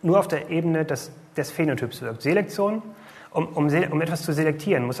nur auf der Ebene des Phänotyps wirkt. Selektion, um etwas zu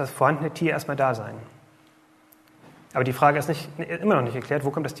selektieren, muss das vorhandene Tier erstmal da sein. Aber die Frage ist immer noch nicht geklärt,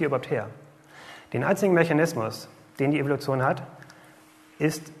 wo kommt das Tier überhaupt her? Den einzigen Mechanismus, den die Evolution hat,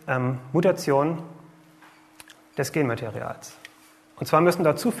 ist Mutation des Genmaterials. Und zwar müssen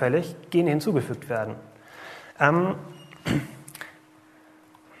dort zufällig Gene hinzugefügt werden.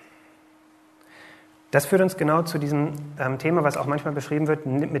 Das führt uns genau zu diesem Thema, was auch manchmal beschrieben wird,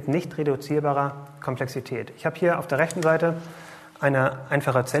 mit nicht reduzierbarer Komplexität. Ich habe hier auf der rechten Seite eine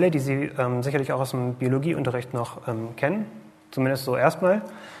einfache Zelle, die Sie sicherlich auch aus dem Biologieunterricht noch kennen, zumindest so erstmal.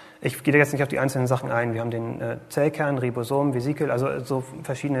 Ich gehe jetzt nicht auf die einzelnen Sachen ein. Wir haben den Zellkern, Ribosom, Vesikel, also so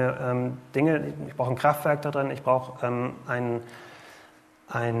verschiedene Dinge. Ich brauche ein Kraftwerk da drin, ich brauche einen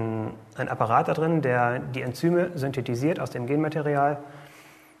Apparat da drin, der die Enzyme synthetisiert aus dem Genmaterial.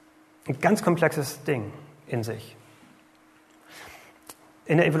 Ein ganz komplexes Ding in sich.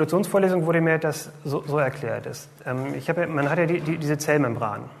 In der Evolutionsvorlesung wurde mir das so erklärt. Man hat ja diese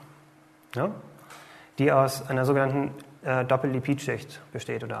Zellmembran, ja, die aus einer sogenannten Doppellipidschicht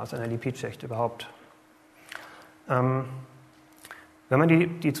besteht oder aus einer Lipidschicht überhaupt. Wenn man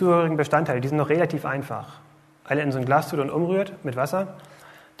die zugehörigen Bestandteile, die sind noch relativ einfach, alle in so ein Glas tut und umrührt mit Wasser,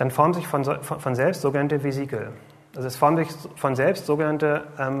 dann formen sich von selbst sogenannte Vesikel. Also es formen sich von selbst sogenannte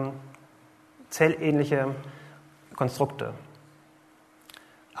zellähnliche Konstrukte.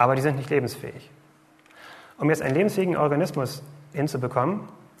 Aber die sind nicht lebensfähig. Um jetzt einen lebensfähigen Organismus hinzubekommen,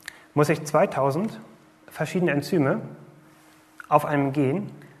 muss ich 2000 verschiedene Enzyme auf einem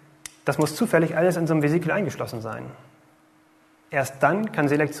Gen, das muss zufällig alles in so einem Vesikel eingeschlossen sein. Erst dann kann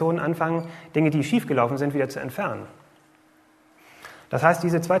Selektion anfangen, Dinge, die schiefgelaufen sind, wieder zu entfernen. Das heißt,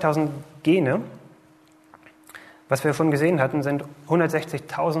 diese 2000 Gene, was wir schon gesehen hatten, sind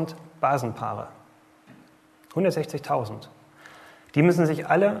 160.000 Basenpaare. 160.000. Die müssen sich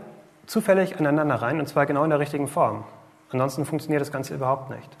alle zufällig aneinander rein, und zwar genau in der richtigen Form. Ansonsten funktioniert das Ganze überhaupt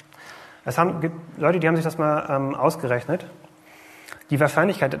nicht. Es gibt Leute, die haben sich das mal ausgerechnet. Die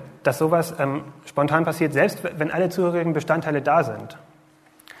Wahrscheinlichkeit, dass sowas spontan passiert, selbst wenn alle zugehörigen Bestandteile da sind,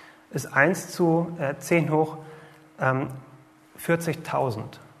 ist 1 zu 10 hoch 40.000.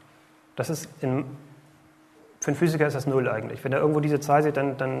 Das ist für einen Physiker ist das 0 eigentlich. Wenn er irgendwo diese Zahl sieht,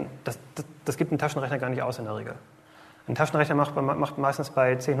 dann das gibt ein Taschenrechner gar nicht aus in der Regel. Ein Taschenrechner macht meistens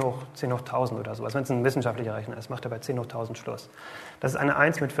bei 10 hoch 10.000 oder so. Also wenn es ein wissenschaftlicher Rechner ist, macht er bei 10 hoch 1000 Schluss. Das ist eine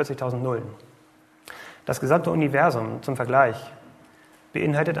 1 mit 40.000 Nullen. Das gesamte Universum zum Vergleich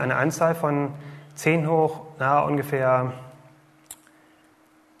beinhaltet eine Anzahl von 10 hoch ungefähr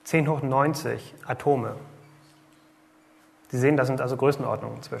 10 hoch 90 Atome. Sie sehen, das sind also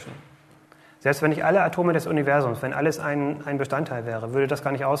Größenordnungen zwischen. Selbst wenn nicht alle Atome des Universums, wenn alles ein Bestandteil wäre, würde das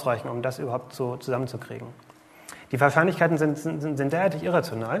gar nicht ausreichen, um das überhaupt so zusammenzukriegen. Die Wahrscheinlichkeiten sind derartig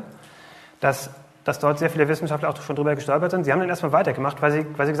irrational, dass dort sehr viele Wissenschaftler auch schon drüber gestolpert sind. Sie haben dann erstmal weitergemacht, weil sie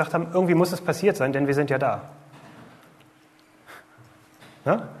gesagt haben, irgendwie muss es passiert sein, denn wir sind ja da.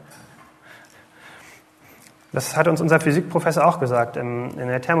 Ja? Das hat uns unser Physikprofessor auch gesagt in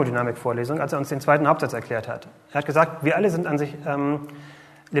der Thermodynamik-Vorlesung, als er uns den zweiten Hauptsatz erklärt hat. Er hat gesagt, wir alle sind an sich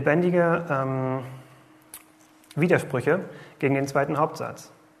lebendige Widersprüche gegen den zweiten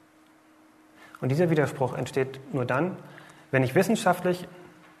Hauptsatz. Und dieser Widerspruch entsteht nur dann, wenn ich wissenschaftlich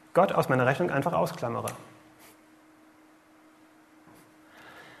Gott aus meiner Rechnung einfach ausklammere.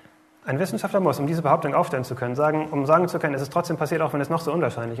 Ein Wissenschaftler muss, um diese Behauptung aufstellen zu können, um sagen zu können, es ist trotzdem passiert, auch wenn es noch so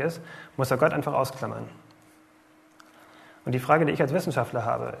unwahrscheinlich ist, muss er Gott einfach ausklammern. Und die Frage, die ich als Wissenschaftler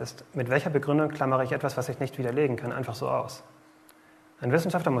habe, ist, mit welcher Begründung klammere ich etwas, was ich nicht widerlegen kann, einfach so aus? Ein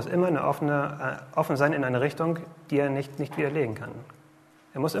Wissenschaftler muss immer offen sein in eine Richtung, die er nicht widerlegen kann.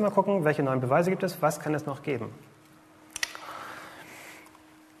 Er muss immer gucken, welche neuen Beweise gibt es, was kann es noch geben.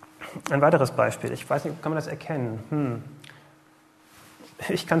 Ein weiteres Beispiel. Ich weiß nicht, kann man das erkennen?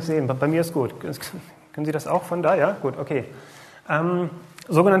 Ich kann es sehen, bei mir ist gut. Können Sie das auch von da? Ja, gut, okay.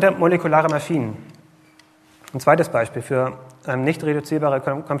 Sogenannte molekulare Maschinen. Ein zweites Beispiel für nicht reduzierbare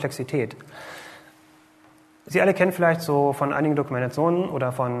Komplexität. Sie alle kennen vielleicht so von einigen Dokumentationen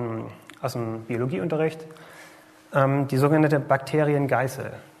oder aus dem Biologieunterricht die sogenannte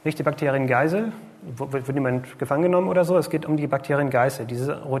Bakteriengeißel. Nicht die Bakteriengeißel, wird niemand gefangen genommen oder so, es geht um die Bakteriengeißel,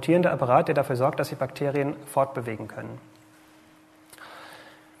 dieser rotierende Apparat, der dafür sorgt, dass sich Bakterien fortbewegen können.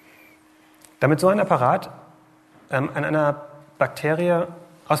 Damit so ein Apparat an einer Bakterie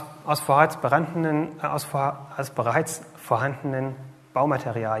aus bereits vorhandenen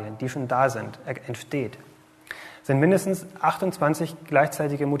Baumaterialien, die schon da sind, entsteht, sind mindestens 28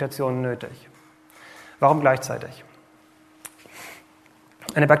 gleichzeitige Mutationen nötig. Warum gleichzeitig?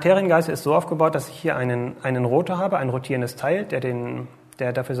 Eine Bakteriengeise ist so aufgebaut, dass ich hier einen Rotor habe, ein rotierendes Teil,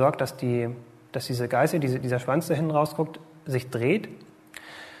 der dafür sorgt, dass diese Geise, dieser Schwanz, der hinten rausguckt, sich dreht.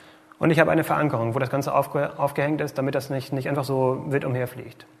 Und ich habe eine Verankerung, wo das Ganze aufgehängt ist, damit das nicht einfach so wild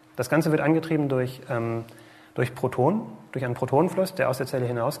umherfliegt. Das Ganze wird angetrieben durch Protonen, durch einen Protonenfluss, der aus der Zelle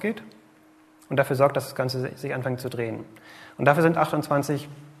hinausgeht und dafür sorgt, dass das Ganze sich anfängt zu drehen. Und dafür sind 28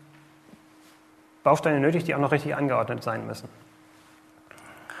 Bausteine nötig, die auch noch richtig angeordnet sein müssen.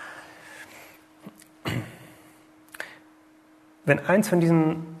 Wenn eins von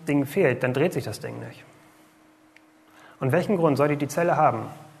diesen Dingen fehlt, dann dreht sich das Ding nicht. Und welchen Grund sollte die Zelle haben,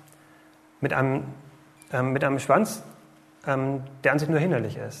 mit einem Schwanz, der an sich nur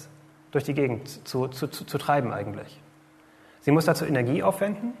hinderlich ist, durch die Gegend zu treiben eigentlich? Sie muss dazu Energie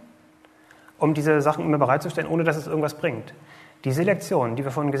aufwenden, um diese Sachen immer bereitzustellen, ohne dass es irgendwas bringt. Die Selektion, die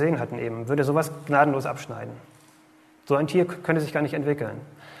wir vorhin gesehen hatten eben, würde sowas gnadenlos abschneiden. So ein Tier könnte sich gar nicht entwickeln.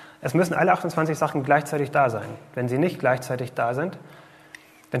 Es müssen alle 28 Sachen gleichzeitig da sein. Wenn sie nicht gleichzeitig da sind,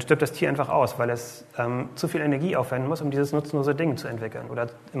 dann stirbt das Tier einfach aus, weil es zu viel Energie aufwenden muss, um dieses nutzlose Ding zu entwickeln oder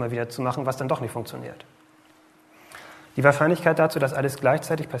immer wieder zu machen, was dann doch nicht funktioniert. Die Wahrscheinlichkeit dazu, dass alles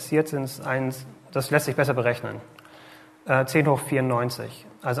gleichzeitig passiert, das lässt sich besser berechnen. 10 hoch 94,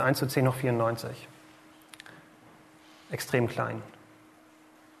 also 1 zu 10 hoch 94. Extrem klein.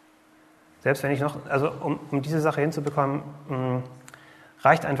 Selbst wenn ich noch, also um diese Sache hinzubekommen,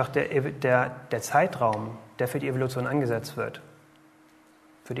 reicht einfach der Zeitraum, der für die Evolution angesetzt wird,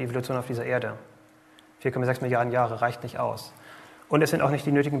 für die Evolution auf dieser Erde. 4,6 Milliarden Jahre reicht nicht aus. Und es sind auch nicht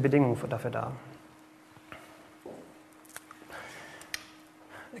die nötigen Bedingungen dafür da.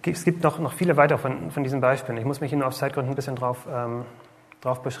 Es gibt noch viele weitere von diesen Beispielen. Ich muss mich hier nur aus Zeitgründen ein bisschen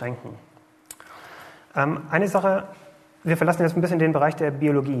drauf beschränken. Eine Sache, wir verlassen jetzt ein bisschen den Bereich der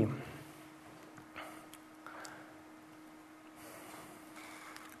Biologie.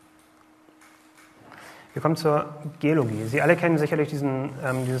 Wir kommen zur Geologie. Sie alle kennen sicherlich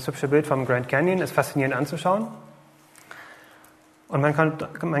dieses hübsche Bild vom Grand Canyon, ist faszinierend anzuschauen. Und man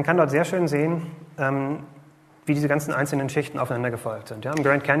kann dort sehr schön sehen, wie diese ganzen einzelnen Schichten aufeinander gefolgt sind. Ja, im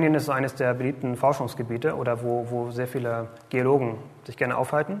Grand Canyon ist so eines der beliebten Forschungsgebiete oder wo sehr viele Geologen sich gerne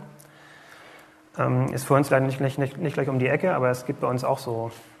aufhalten. Ist für uns leider nicht gleich um die Ecke, aber es gibt bei uns auch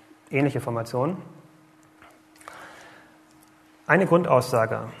so ähnliche Formationen. Eine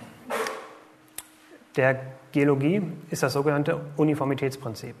Grundaussage der Geologie ist das sogenannte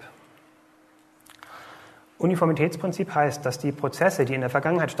Uniformitätsprinzip. Uniformitätsprinzip heißt, dass die Prozesse, die in der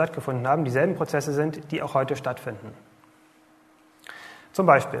Vergangenheit stattgefunden haben, dieselben Prozesse sind, die auch heute stattfinden. Zum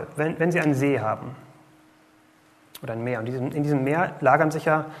Beispiel, wenn Sie einen See haben oder ein Meer, und in diesem Meer lagern sich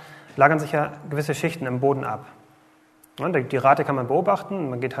ja gewisse Schichten im Boden ab. Die Rate kann man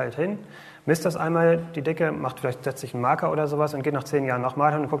beobachten, man geht halt hin, misst das einmal, die Dicke, setzt sich einen Marker oder sowas und geht nach 10 Jahren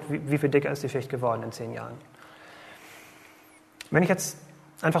nochmal hin und guckt, wie viel dicker ist die Schicht geworden in 10 Jahren. Wenn ich jetzt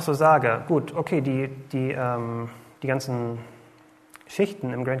einfach so sage, gut, okay, die ganzen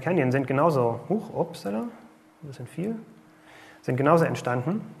Schichten im Grand Canyon sind genauso, ein bisschen viel, sind genauso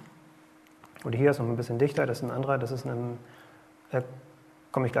entstanden. Oder hier ist noch ein bisschen dichter, das ist ein anderer, das ist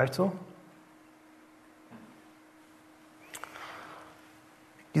komme ich gleich zu.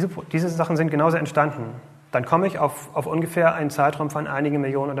 Diese Sachen sind genauso entstanden. Dann komme ich auf ungefähr einen Zeitraum von einigen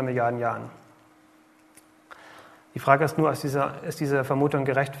Millionen oder Milliarden Jahren. Die Frage ist nur, ist diese Vermutung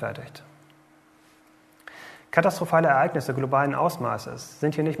gerechtfertigt? Katastrophale Ereignisse globalen Ausmaßes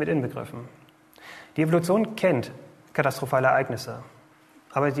sind hier nicht mit inbegriffen. Die Evolution kennt katastrophale Ereignisse.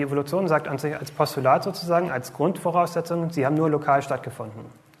 Aber die Evolution sagt an sich als Postulat sozusagen, als Grundvoraussetzung, sie haben nur lokal stattgefunden.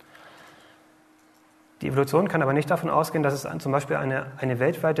 Die Evolution kann aber nicht davon ausgehen, dass es zum Beispiel eine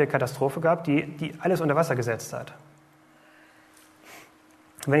weltweite Katastrophe gab, die alles unter Wasser gesetzt hat.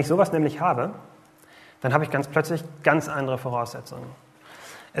 Und wenn ich sowas nämlich habe, dann habe ich ganz plötzlich ganz andere Voraussetzungen.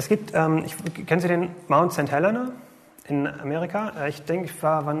 Es gibt, kennen Sie den Mount St. Helena in Amerika? Ich denke,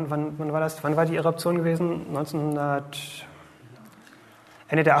 wann war das? Wann war die Eruption gewesen?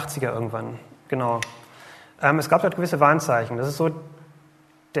 Ende der 80er irgendwann, genau. Es gab dort gewisse Warnzeichen. Das ist so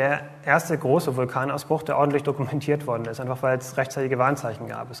der erste große Vulkanausbruch, der ordentlich dokumentiert worden ist, einfach weil es rechtzeitige Warnzeichen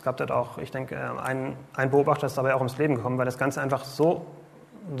gab. Es gab dort auch, ich denke, ein Beobachter ist dabei auch ums Leben gekommen, weil das Ganze einfach so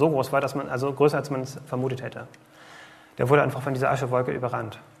groß war, dass größer als man es vermutet hätte. Der wurde einfach von dieser Aschewolke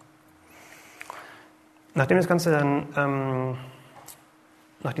überrannt. Nachdem das Ganze dann,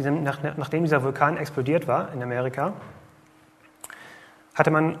 nachdem dieser Vulkan explodiert war in Amerika,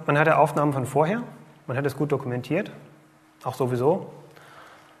 hatte man hatte Aufnahmen von vorher, man hat es gut dokumentiert, auch sowieso,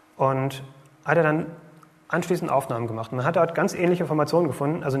 und hatte dann anschließend Aufnahmen gemacht. Man hat dort ganz ähnliche Formationen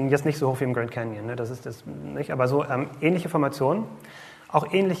gefunden, also jetzt nicht so hoch wie im Grand Canyon, ne, das ist das nicht, aber so ähnliche Formationen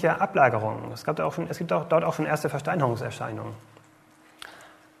auch ähnliche Ablagerungen. Es gibt dort auch schon erste Versteinerungserscheinungen.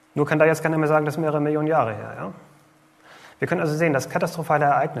 Nur kann da jetzt keiner mehr sagen, das ist mehrere Millionen Jahre her. Ja? Wir können also sehen, dass katastrophale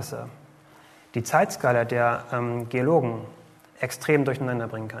Ereignisse die Zeitskala der Geologen extrem durcheinander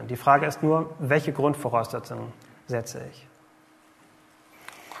bringen kann. Die Frage ist nur, welche Grundvoraussetzungen setze ich?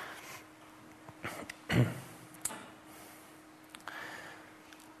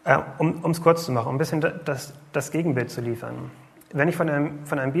 Um es kurz zu machen, um ein bisschen das Gegenbild zu liefern. Wenn ich von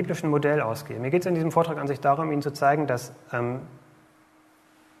einem biblischen Modell ausgehe, mir geht es in diesem Vortrag an sich darum, Ihnen zu zeigen, dass ein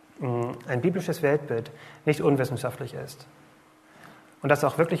biblisches Weltbild nicht unwissenschaftlich ist und dass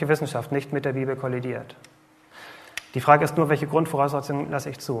auch wirkliche Wissenschaft nicht mit der Bibel kollidiert. Die Frage ist nur, welche Grundvoraussetzungen lasse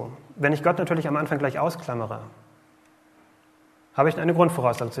ich zu? Wenn ich Gott natürlich am Anfang gleich ausklammere, habe ich eine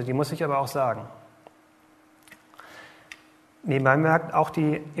Grundvoraussetzung, die muss ich aber auch sagen. Nebenbei bemerkt, auch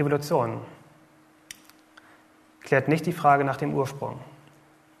die Evolution klärt nicht die Frage nach dem Ursprung.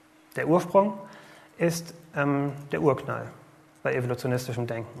 Der Ursprung ist der Urknall bei evolutionistischem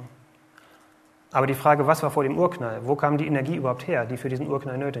Denken. Aber die Frage, was war vor dem Urknall, wo kam die Energie überhaupt her, die für diesen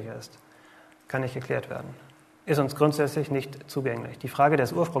Urknall nötig ist, kann nicht geklärt werden. Ist uns grundsätzlich nicht zugänglich. Die Frage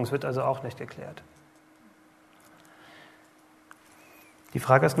des Ursprungs wird also auch nicht geklärt. Die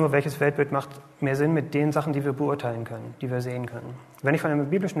Frage ist nur, welches Weltbild macht mehr Sinn mit den Sachen, die wir beurteilen können, die wir sehen können. Wenn ich von einem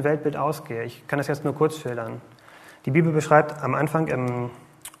biblischen Weltbild ausgehe, ich kann das jetzt nur kurz schildern. Die Bibel beschreibt am Anfang im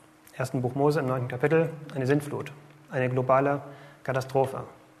 1. Buch Mose, im 9. Kapitel, eine Sintflut, eine globale Katastrophe.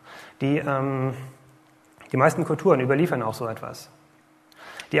 Die meisten Kulturen überliefern auch so etwas.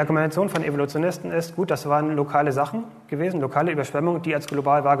 Die Argumentation von Evolutionisten ist, gut, das waren lokale Sachen gewesen, lokale Überschwemmungen, die als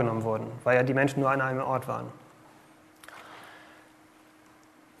global wahrgenommen wurden, weil ja die Menschen nur an einem Ort waren.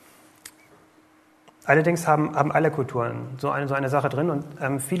 Allerdings haben alle Kulturen so eine Sache drin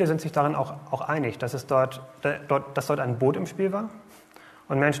und viele sind sich darin auch einig, dass dort ein Boot im Spiel war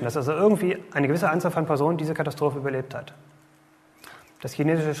und Menschen, dass also irgendwie eine gewisse Anzahl von Personen diese Katastrophe überlebt hat. Das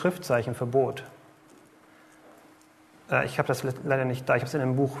chinesische Schriftzeichen für Boot, ich habe das leider nicht da, ich habe es in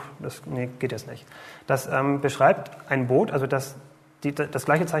einem Buch, geht jetzt nicht. Das beschreibt ein Boot, also das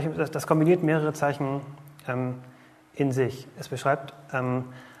gleiche Zeichen, das kombiniert mehrere Zeichen in sich. Es beschreibt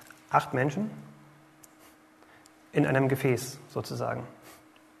 8 Menschen in einem Gefäß sozusagen.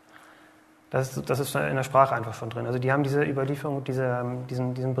 Das ist in der Sprache einfach schon drin. Also die haben diese Überlieferung,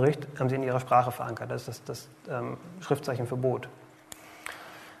 diesen Bericht haben sie in ihrer Sprache verankert. Das ist das Schriftzeichen für Boot.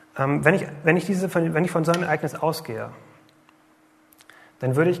 Wenn ich von so einem Ereignis ausgehe,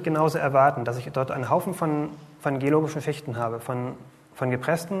 dann würde ich genauso erwarten, dass ich dort einen Haufen von geologischen Schichten habe, von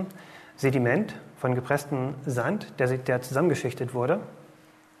gepresstem Sediment, von gepresstem Sand, der zusammengeschichtet wurde.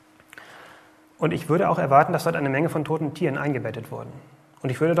 Und ich würde auch erwarten, dass dort eine Menge von toten Tieren eingebettet wurden.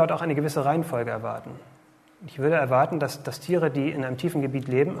 Und ich würde dort auch eine gewisse Reihenfolge erwarten. Ich würde erwarten, dass Tiere, die in einem tiefen Gebiet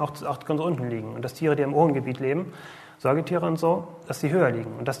leben, auch ganz unten liegen. Und dass Tiere, die im hohen Gebiet leben, Säugetiere und so, dass sie höher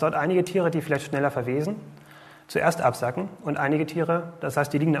liegen. Und dass dort einige Tiere, die vielleicht schneller verwesen, zuerst absacken. Und einige Tiere, das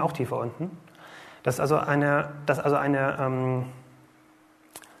heißt, die liegen dann auch tiefer unten. Dass also eine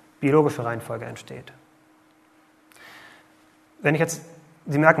biologische Reihenfolge entsteht. Wenn ich jetzt,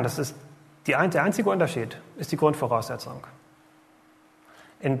 Sie merken, das ist der einzige Unterschied ist die Grundvoraussetzung.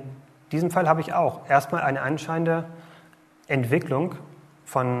 In diesem Fall habe ich auch erstmal eine anscheinende Entwicklung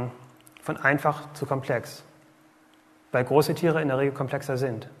von einfach zu komplex, weil große Tiere in der Regel komplexer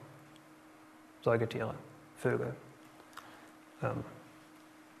sind. Säugetiere, Vögel.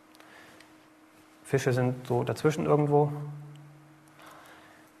 Fische sind so dazwischen irgendwo.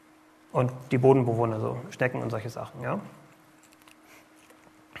 Und die Bodenbewohner, so Schnecken und solche Sachen, ja.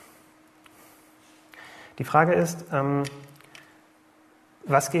 Die Frage ist,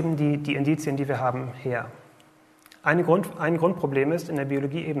 was geben die Indizien, die wir haben, her? Ein Grundproblem ist in der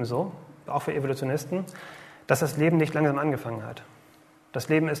Biologie ebenso, auch für Evolutionisten, dass das Leben nicht langsam angefangen hat. Das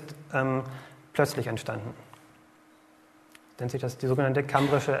Leben ist plötzlich entstanden. Nennt sich das die sogenannte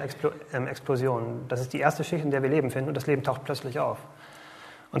kambrische Explosion. Das ist die erste Schicht, in der wir Leben finden und das Leben taucht plötzlich auf.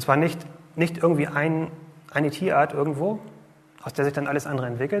 Und zwar nicht irgendwie eine Tierart irgendwo, aus der sich dann alles andere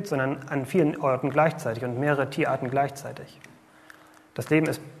entwickelt, sondern an vielen Orten gleichzeitig und mehrere Tierarten gleichzeitig. Das Leben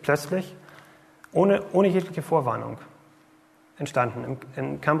ist plötzlich, ohne jegliche Vorwarnung, entstanden.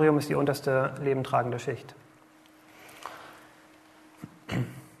 Im Kambrium ist die unterste lebentragende Schicht.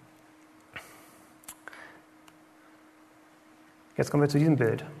 Jetzt kommen wir zu diesem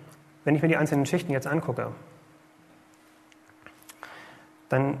Bild. Wenn ich mir die einzelnen Schichten jetzt angucke,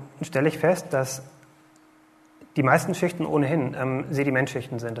 dann stelle ich fest, dass die meisten Schichten ohnehin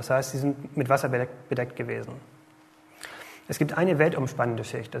Sedimentschichten sind. Das heißt, sie sind mit Wasser bedeckt gewesen. Es gibt eine weltumspannende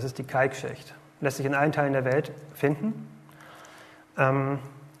Schicht, das ist die Kalkschicht. Lässt sich in allen Teilen der Welt finden.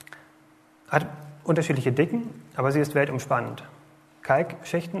 hat unterschiedliche Dicken, aber sie ist weltumspannend.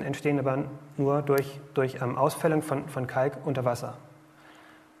 Kalkschichten entstehen aber nur durch Ausfällung von Kalk unter Wasser.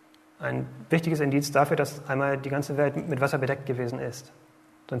 Ein wichtiges Indiz dafür, dass einmal die ganze Welt mit Wasser bedeckt gewesen ist.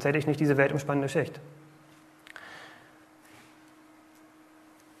 Sonst hätte ich nicht diese weltumspannende Schicht.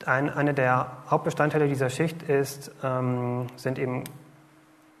 Eine der Hauptbestandteile dieser Schicht sind eben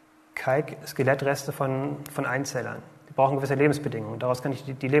Kalk-Skelettreste von Einzellern. Die brauchen gewisse Lebensbedingungen. Daraus kann ich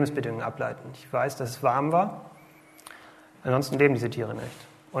die Lebensbedingungen ableiten. Ich weiß, dass es warm war. Ansonsten leben diese Tiere nicht.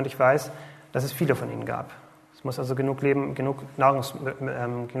 Und ich weiß, dass es viele von ihnen gab. Es muss also genug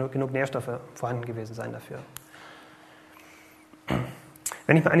Nährstoffe vorhanden gewesen sein dafür.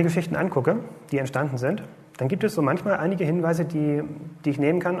 Wenn ich mir einige Geschichten angucke, die entstanden sind, dann gibt es so manchmal einige Hinweise, die ich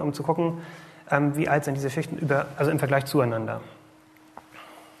nehmen kann, um zu gucken, wie alt sind diese Schichten im Vergleich zueinander.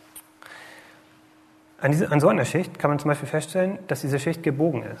 An so einer Schicht kann man zum Beispiel feststellen, dass diese Schicht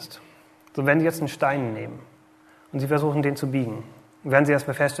gebogen ist. So, wenn Sie jetzt einen Stein nehmen und Sie versuchen, den zu biegen, werden Sie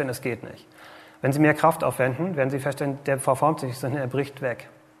erstmal feststellen, es geht nicht. Wenn Sie mehr Kraft aufwenden, werden Sie feststellen, der verformt sich, sondern er bricht weg.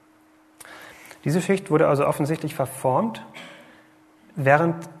 Diese Schicht wurde also offensichtlich verformt,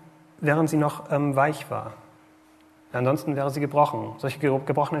 während sie noch weich war. Ansonsten wäre sie gebrochen. Solche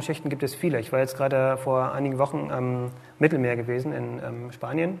gebrochenen Schichten gibt es viele. Ich war jetzt gerade vor einigen Wochen am Mittelmeer gewesen in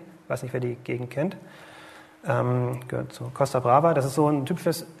Spanien. Ich weiß nicht, wer die Gegend kennt. Gehört zu Costa Brava. Das ist so ein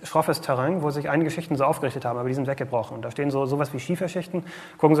typisches schroffes Terrain, wo sich einige Schichten so aufgerichtet haben, aber die sind weggebrochen. Und da stehen sowas wie Schieferschichten,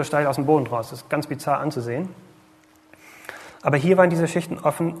 gucken so steil aus dem Boden raus. Das ist ganz bizarr anzusehen. Aber hier waren diese Schichten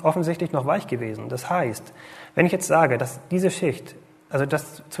offensichtlich noch weich gewesen. Das heißt, wenn ich jetzt sage, dass diese Schicht, also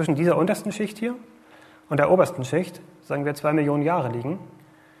dass zwischen dieser untersten Schicht hier und der obersten Schicht, sagen wir 2 Millionen Jahre liegen,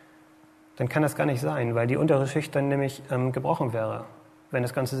 dann kann das gar nicht sein, weil die untere Schicht dann nämlich gebrochen wäre, wenn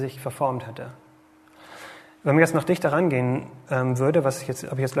das Ganze sich verformt hätte. Wenn man jetzt noch dichter rangehen würde, habe ich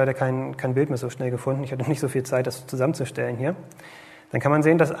jetzt leider kein Bild mehr so schnell gefunden, ich hatte nicht so viel Zeit, das zusammenzustellen hier, dann kann man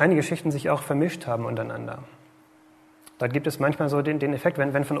sehen, dass einige Schichten sich auch vermischt haben untereinander. Da gibt es manchmal so den Effekt,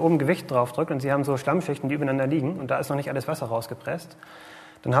 wenn von oben Gewicht draufdrückt und Sie haben so Schlammschichten, die übereinander liegen und da ist noch nicht alles Wasser rausgepresst,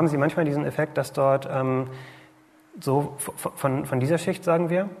 dann haben Sie manchmal diesen Effekt, dass dort so von dieser Schicht, sagen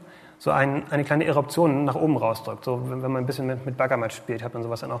wir, so eine kleine Eruption nach oben rausdrückt. So, wenn man ein bisschen mit Baggermatsch spielt, hat man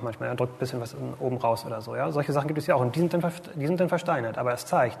sowas dann auch manchmal. Er drückt ein bisschen was oben raus oder so. Ja? Solche Sachen gibt es ja auch. Und die sind dann versteinert. Aber es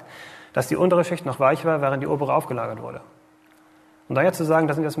zeigt, dass die untere Schicht noch weich war, während die obere aufgelagert wurde. Und daher zu sagen,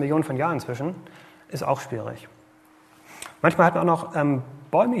 da sind jetzt Millionen von Jahren zwischen, ist auch schwierig. Manchmal hat man auch noch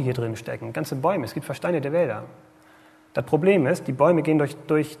Bäume hier drin stecken, ganze Bäume. Es gibt versteinerte Wälder. Das Problem ist, die Bäume gehen durch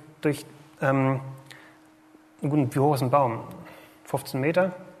wie hoch ist ein Baum? 15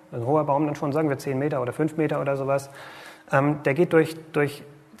 Meter? Ein hoher Baum dann schon, sagen wir 10 Meter oder 5 Meter oder sowas. Der geht durch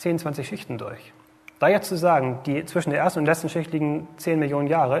 10, 20 Schichten durch. Da jetzt zu sagen, die zwischen der ersten und letzten Schicht liegen 10 Millionen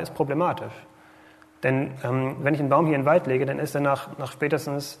Jahre, ist problematisch. Denn wenn ich einen Baum hier in den Wald lege, dann ist er nach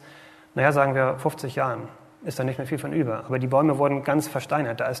spätestens, sagen wir 50 Jahren, ist da nicht mehr viel von über. Aber die Bäume wurden ganz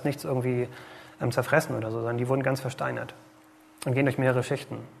versteinert. Da ist nichts irgendwie zerfressen oder so, sondern die wurden ganz versteinert und gehen durch mehrere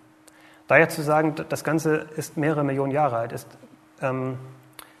Schichten. Da jetzt zu sagen, das Ganze ist mehrere Millionen Jahre alt, ist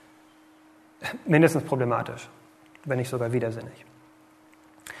mindestens problematisch, wenn nicht sogar widersinnig.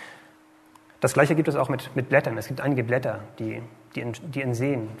 Das Gleiche gibt es auch mit Blättern. Es gibt einige Blätter, die in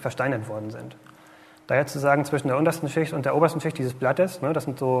Seen versteinert worden sind. Daher zu sagen, zwischen der untersten Schicht und der obersten Schicht dieses Blattes, das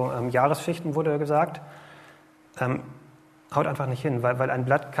sind so Jahresschichten, wurde gesagt, haut einfach nicht hin, weil ein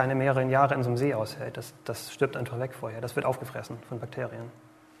Blatt keine mehreren Jahre in so einem See aushält. Das stirbt einfach weg vorher. Das wird aufgefressen von Bakterien.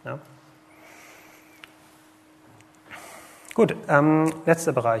 Ja? Gut,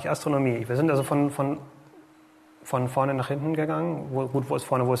 letzter Bereich, Astronomie. Wir sind also von vorne nach hinten gegangen. Wo ist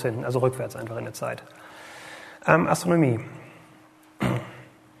vorne, wo ist hinten? Also rückwärts einfach in der Zeit. Astronomie.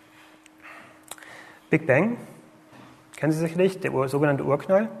 Big Bang, kennen Sie sicherlich, der sogenannte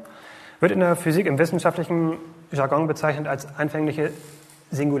Urknall, wird in der Physik im wissenschaftlichen Jargon bezeichnet als anfängliche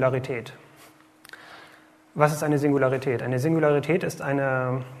Singularität. Was ist eine Singularität? Eine Singularität ist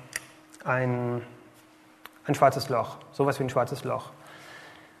ein schwarzes Loch, sowas wie ein schwarzes Loch.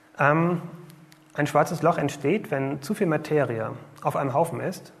 Ein schwarzes Loch entsteht, wenn zu viel Materie auf einem Haufen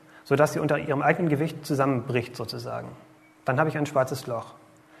ist, sodass sie unter ihrem eigenen Gewicht zusammenbricht sozusagen. Dann habe ich ein schwarzes Loch.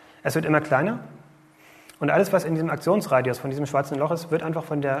 Es wird immer kleiner und alles, was in diesem Aktionsradius von diesem schwarzen Loch ist, wird einfach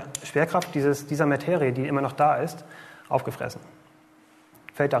von der Schwerkraft dieser Materie, die immer noch da ist, aufgefressen.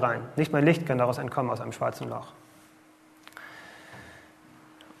 Fällt da rein. Nicht mal Licht kann daraus entkommen aus einem schwarzen Loch.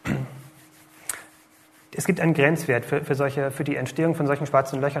 Es gibt einen Grenzwert für die Entstehung von solchen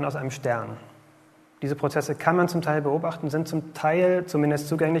schwarzen Löchern aus einem Stern. Diese Prozesse kann man zum Teil beobachten, sind zum Teil zumindest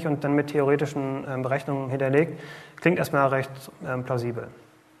zugänglich und dann mit theoretischen Berechnungen hinterlegt. Klingt erstmal recht plausibel.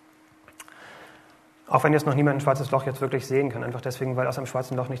 Auch wenn jetzt noch niemand ein schwarzes Loch jetzt wirklich sehen kann, einfach deswegen, weil aus einem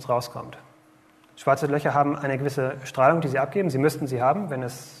schwarzen Loch nichts rauskommt. Schwarze Löcher haben eine gewisse Strahlung, die sie abgeben. Sie müssten sie haben, wenn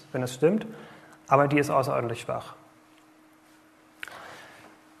es stimmt, aber die ist außerordentlich schwach.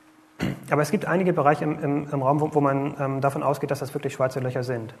 Aber es gibt einige Bereiche im Raum, wo man davon ausgeht, dass das wirklich schwarze Löcher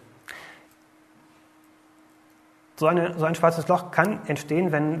sind. So ein schwarzes Loch kann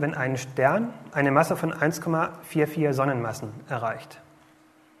entstehen, wenn ein Stern eine Masse von 1,44 Sonnenmassen erreicht.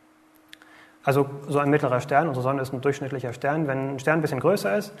 Also so ein mittlerer Stern, unsere Sonne ist ein durchschnittlicher Stern. Wenn ein Stern ein bisschen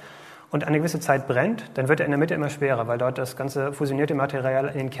größer ist und eine gewisse Zeit brennt, dann wird er in der Mitte immer schwerer, weil dort das ganze fusionierte Material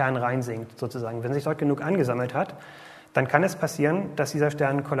in den Kern reinsinkt, sozusagen. Wenn sich dort genug angesammelt hat, dann kann es passieren, dass dieser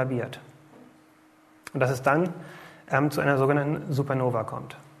Stern kollabiert. Und dass es dann zu einer sogenannten Supernova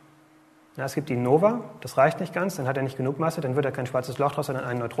kommt. Ja, es gibt die Nova, das reicht nicht ganz, dann hat er nicht genug Masse, dann wird er kein schwarzes Loch draus, sondern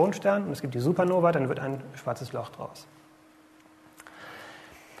ein Neutronenstern. Und es gibt die Supernova, dann wird ein schwarzes Loch draus.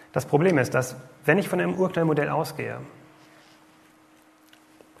 Das Problem ist, dass, wenn ich von einem Urknallmodell ausgehe,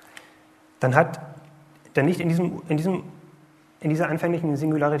 dann liegt in dieser anfänglichen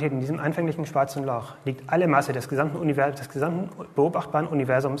Singularität, in diesem anfänglichen schwarzen Loch, liegt alle Masse des gesamten beobachtbaren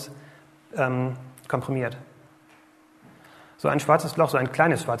Universums komprimiert. So ein schwarzes Loch, so ein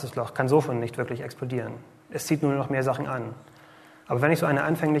kleines schwarzes Loch, kann so schon nicht wirklich explodieren. Es zieht nur noch mehr Sachen an. Aber wenn ich so ein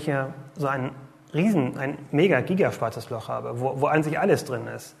mega-giga-schwarzes Loch habe, wo an sich alles drin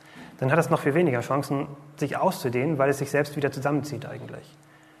ist, dann hat es noch viel weniger Chancen, sich auszudehnen, weil es sich selbst wieder zusammenzieht eigentlich.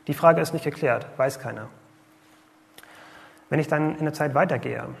 Die Frage ist nicht geklärt, weiß keiner. Wenn ich dann in der Zeit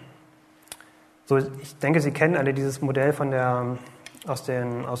weitergehe, so, ich denke, Sie kennen alle dieses Modell aus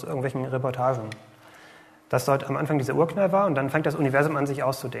irgendwelchen Reportagen, dass dort am Anfang dieser Urknall war und dann fängt das Universum an, sich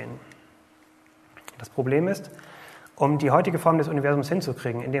auszudehnen. Das Problem ist, um die heutige Form des Universums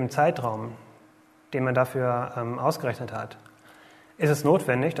hinzukriegen, in dem Zeitraum, den man dafür ausgerechnet hat, ist es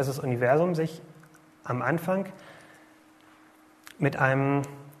notwendig, dass das Universum sich am Anfang mit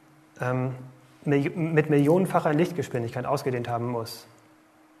millionenfacher Lichtgeschwindigkeit ausgedehnt haben muss.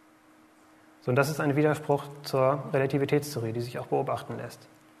 So, und das ist ein Widerspruch zur Relativitätstheorie, die sich auch beobachten lässt.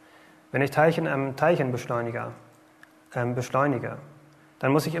 Wenn ich Teilchen am Teilchenbeschleuniger beschleunige,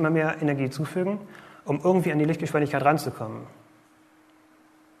 dann muss ich immer mehr Energie zufügen, um irgendwie an die Lichtgeschwindigkeit ranzukommen.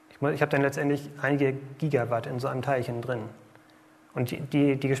 Ich habe dann letztendlich einige Gigawatt in so einem Teilchen drin. Und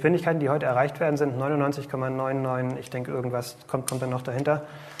die Geschwindigkeiten, die heute erreicht werden, sind 99,99, ich denke irgendwas kommt dann noch dahinter,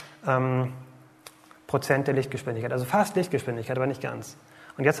 Prozent der Lichtgeschwindigkeit. Also fast Lichtgeschwindigkeit, aber nicht ganz.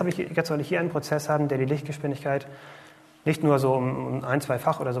 Und jetzt soll ich hier einen Prozess haben, der die Lichtgeschwindigkeit nicht nur so um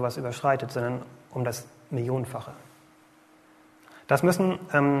 1-2-fach oder sowas überschreitet, sondern um das Millionenfache. Das müssen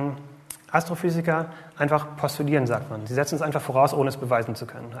Astrophysiker einfach postulieren, sagt man. Sie setzen es einfach voraus, ohne es beweisen zu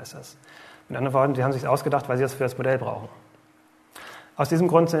können, heißt das. Mit anderen Worten, sie haben sich ausgedacht, weil sie das für das Modell brauchen. Aus diesem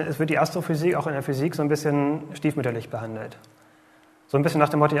Grund wird die Astrophysik auch in der Physik so ein bisschen stiefmütterlich behandelt. So ein bisschen nach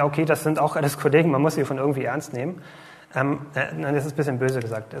dem Motto, ja okay, das sind auch alles Kollegen, man muss sie schon irgendwie ernst nehmen. Nein, das ist ein bisschen böse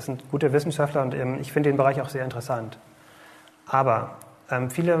gesagt. Das sind gute Wissenschaftler und ich finde den Bereich auch sehr interessant. Aber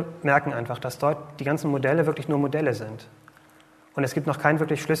viele merken einfach, dass dort die ganzen Modelle wirklich nur Modelle sind. Und es gibt noch kein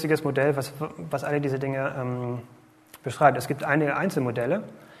wirklich schlüssiges Modell, was alle diese Dinge beschreibt. Es gibt einige Einzelmodelle,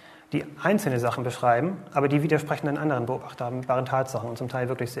 die einzelne Sachen beschreiben, aber die widersprechen dann anderen beobachtbaren Tatsachen und zum Teil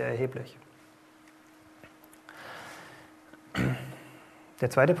wirklich sehr erheblich. Der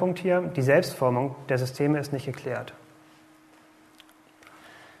zweite Punkt hier, die Selbstformung der Systeme ist nicht geklärt.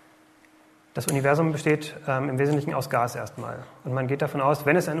 Das Universum besteht im Wesentlichen aus Gas erstmal. Und man geht davon aus,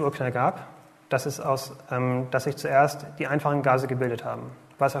 wenn es einen Urknall gab, dass sich zuerst die einfachen Gase gebildet haben,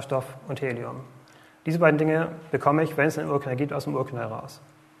 Wasserstoff und Helium. Diese beiden Dinge bekomme ich, wenn es einen Urknall gibt, aus dem Urknall raus.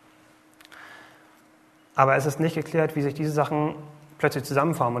 Aber es ist nicht geklärt, wie sich diese Sachen plötzlich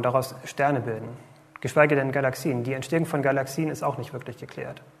zusammenformen und daraus Sterne bilden. Geschweige denn Galaxien. Die Entstehung von Galaxien ist auch nicht wirklich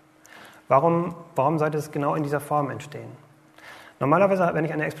geklärt. Warum sollte es genau in dieser Form entstehen? Normalerweise, wenn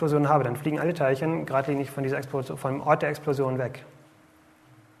ich eine Explosion habe, dann fliegen alle Teilchen geradlinig vom Ort der Explosion weg.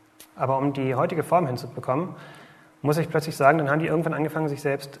 Aber um die heutige Form hinzubekommen, muss ich plötzlich sagen, dann haben die irgendwann angefangen, sich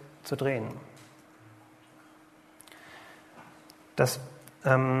selbst zu drehen. Das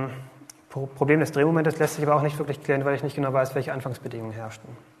Problem des Drehmomentes lässt sich aber auch nicht wirklich klären, weil ich nicht genau weiß, welche Anfangsbedingungen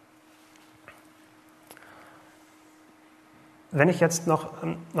herrschten. Wenn ich jetzt noch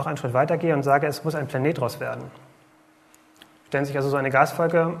einen Schritt weiter gehe und sage, es muss ein Planet daraus werden, stellen sich also so eine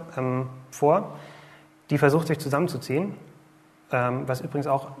Gaswolke vor, die versucht, sich zusammenzuziehen, was übrigens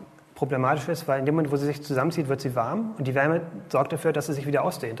auch problematisch ist, weil in dem Moment, wo sie sich zusammenzieht, wird sie warm und die Wärme sorgt dafür, dass sie sich wieder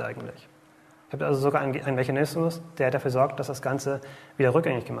ausdehnt eigentlich. Ich habe also sogar einen Mechanismus, der dafür sorgt, dass das Ganze wieder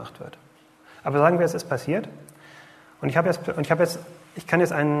rückgängig gemacht wird. Aber sagen wir, es ist passiert und ich kann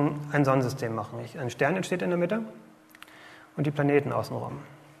jetzt ein Sonnensystem machen. Ein Stern entsteht in der Mitte und die Planeten außenrum.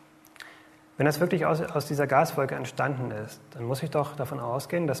 Wenn das wirklich aus dieser Gaswolke entstanden ist, dann muss ich doch davon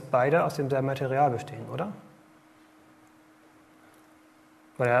ausgehen, dass beide aus demselben Material bestehen, oder?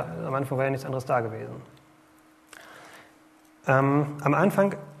 Weil am Anfang war ja nichts anderes da gewesen. Am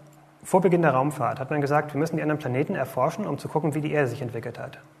Anfang, vor Beginn der Raumfahrt, hat man gesagt, wir müssen die anderen Planeten erforschen, um zu gucken, wie die Erde sich entwickelt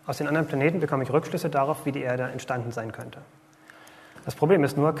hat. Aus den anderen Planeten bekomme ich Rückschlüsse darauf, wie die Erde entstanden sein könnte. Das Problem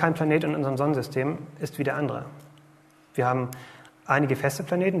ist nur, kein Planet in unserem Sonnensystem ist wie der andere. Wir haben einige feste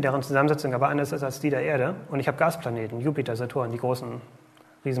Planeten, deren Zusammensetzung aber anders ist als die der Erde. Und ich habe Gasplaneten, Jupiter, Saturn, die großen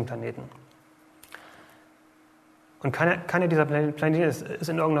Riesenplaneten. Und keiner dieser Planeten ist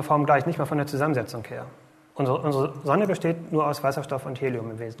in irgendeiner Form gleich, nicht mal von der Zusammensetzung her. Unsere Sonne besteht nur aus Wasserstoff und Helium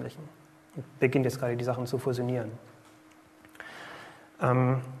im Wesentlichen. Und beginnt jetzt gerade die Sachen zu fusionieren.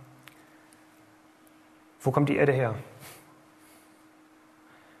 Wo kommt die Erde her?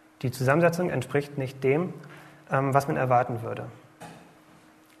 Die Zusammensetzung entspricht nicht dem, was man erwarten würde.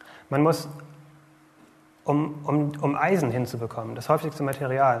 Man muss, um Eisen hinzubekommen, das häufigste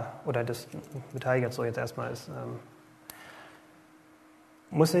Material, oder das Metall jetzt so jetzt erstmal ist,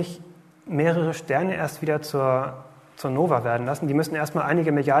 muss ich mehrere Sterne erst wieder zur Nova werden lassen. Die müssen erstmal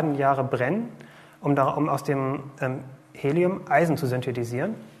einige Milliarden Jahre brennen, um aus dem Helium Eisen zu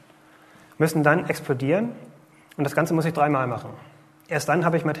synthetisieren, müssen dann explodieren und das Ganze muss ich 3-mal machen. Erst dann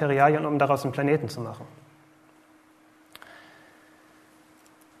habe ich Materialien, um daraus einen Planeten zu machen.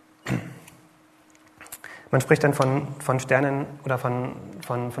 Man spricht dann von Sternen oder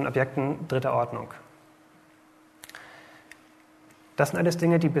von Objekten dritter Ordnung. Das sind alles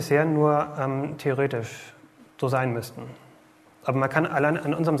Dinge, die bisher nur theoretisch so sein müssten. Aber man kann allein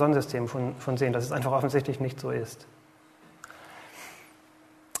an unserem Sonnensystem schon sehen, dass es einfach offensichtlich nicht so ist.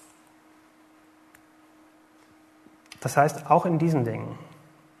 Das heißt, auch in diesen Dingen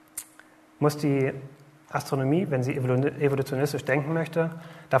muss die Astronomie, wenn sie evolutionistisch denken möchte,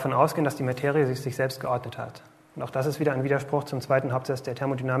 davon ausgehen, dass die Materie sich selbst geordnet hat. Und auch das ist wieder ein Widerspruch zum zweiten Hauptsatz der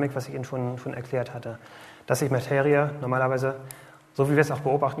Thermodynamik, was ich Ihnen schon erklärt hatte. Dass sich Materie normalerweise, so wie wir es auch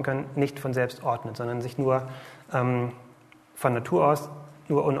beobachten können, nicht von selbst ordnet, sondern sich nur von Natur aus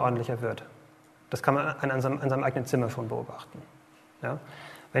nur unordentlicher wird. Das kann man an seinem eigenen Zimmer schon beobachten. Ja?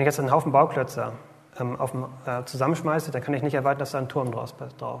 Wenn ich jetzt einen Haufen Bauklötze zusammenschmeiße, dann kann ich nicht erwarten, dass da ein Turm draus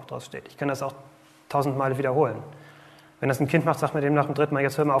steht. Ich kann das auch 1000 Mal wiederholen. Wenn das ein Kind macht, sagt man dem nach dem 3. Mal,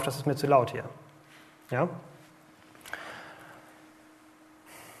 jetzt hör mal auf, das ist mir zu laut hier. Ja?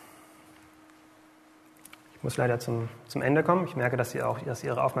 Ich muss leider zum Ende kommen. Ich merke, dass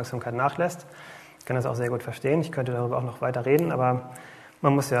Ihre Aufmerksamkeit nachlässt. Ich kann das auch sehr gut verstehen. Ich könnte darüber auch noch weiter reden, aber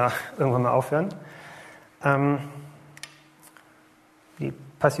man muss ja irgendwann mal aufhören. Die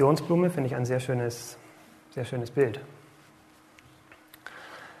Passionsblume finde ich ein sehr schönes Bild.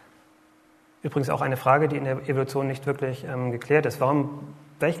 Übrigens auch eine Frage, die in der Evolution nicht wirklich geklärt ist.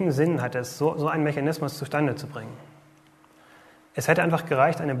 Welchen Sinn hat es, so einen Mechanismus zustande zu bringen? Es hätte einfach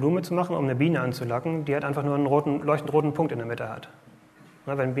gereicht, eine Blume zu machen, um eine Biene anzulocken, die halt einfach nur einen leuchtend roten Punkt in der Mitte hat.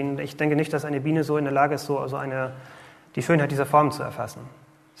 Ich denke nicht, dass eine Biene so in der Lage ist, die Schönheit dieser Form zu erfassen.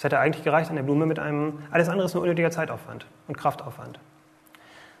 Es hätte eigentlich gereicht, eine Blume mit alles andere ist nur unnötiger Zeitaufwand und Kraftaufwand.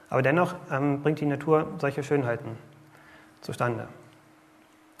 Aber dennoch bringt die Natur solche Schönheiten zustande.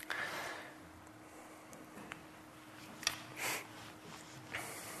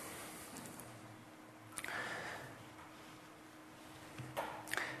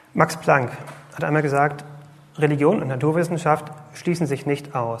 Max Planck hat einmal gesagt, Religion und Naturwissenschaft schließen sich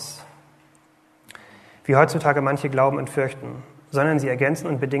nicht aus, wie heutzutage manche glauben und fürchten, sondern sie ergänzen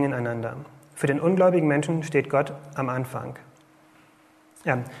und bedingen einander. Für den ungläubigen Menschen steht Gott am Anfang.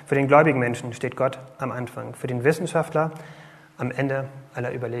 Für den gläubigen Menschen steht Gott am Anfang, für den Wissenschaftler am Ende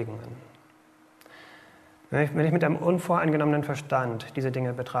aller Überlegungen. Wenn ich mit einem unvoreingenommenen Verstand diese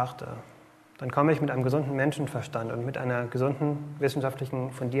Dinge betrachte, dann komme ich mit einem gesunden Menschenverstand und mit einer gesunden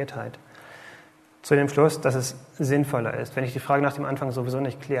wissenschaftlichen Fundiertheit zu dem Schluss, dass es sinnvoller ist, wenn ich die Frage nach dem Anfang sowieso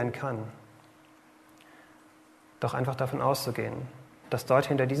nicht klären kann, doch einfach davon auszugehen, dass dort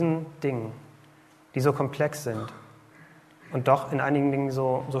hinter diesen Dingen, die so komplex sind und doch in einigen Dingen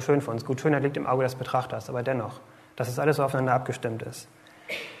so schön für uns, gut, Schönheit liegt im Auge des Betrachters, aber dennoch, dass es alles so aufeinander abgestimmt ist,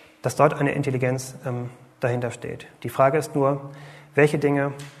 dass dort eine Intelligenz dahinter steht. Die Frage ist nur, welche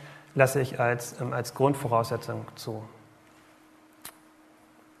Dinge lasse ich als Grundvoraussetzung zu.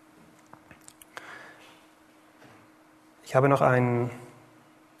 Ich habe noch einen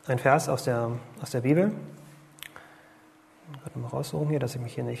Vers aus der Bibel. Ich werde mal raussuchen hier, dass ich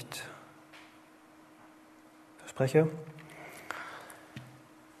mich hier nicht spreche.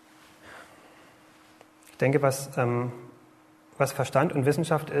 Ich denke, was Verstand und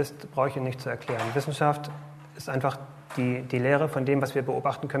Wissenschaft ist, brauche ich Ihnen nicht zu erklären. Wissenschaft ist einfach die Lehre von dem, was wir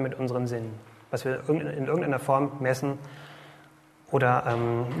beobachten können mit unseren Sinnen, was wir in irgendeiner Form messen oder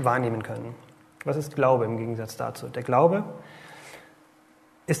wahrnehmen können. Was ist Glaube im Gegensatz dazu? Der Glaube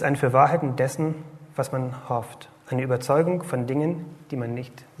ist ein Fürwahrhalten dessen, was man hofft. Eine Überzeugung von Dingen, die man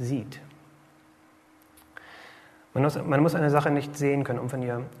nicht sieht. Man muss eine Sache nicht sehen können, um von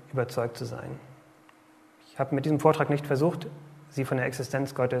ihr überzeugt zu sein. Ich habe mit diesem Vortrag nicht versucht, Sie von der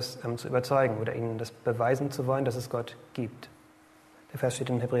Existenz Gottes zu überzeugen oder Ihnen das beweisen zu wollen, dass es Gott gibt. Der Vers steht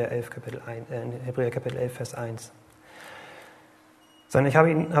in Hebräer Kapitel 11, Vers 1. Sondern ich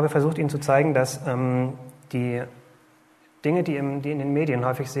habe versucht, Ihnen zu zeigen, dass die Dinge, die in den Medien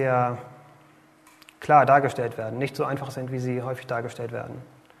häufig sehr klar dargestellt werden, nicht so einfach sind, wie sie häufig dargestellt werden,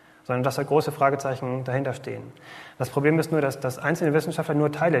 sondern dass da große Fragezeichen dahinter stehen. Das Problem ist nur, dass einzelne Wissenschaftler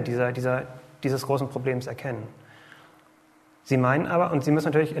nur Teile dieses großen Problems erkennen. Sie meinen aber, und sie müssen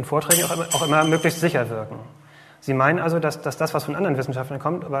natürlich in Vorträgen auch immer möglichst sicher wirken, sie meinen also, dass das, was von anderen Wissenschaftlern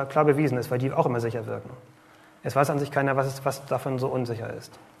kommt, aber klar bewiesen ist, weil die auch immer sicher wirken. Es weiß an sich keiner, was davon so unsicher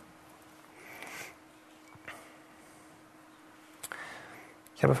ist.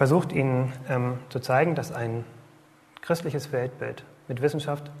 Ich habe versucht, Ihnen zu zeigen, dass ein christliches Weltbild mit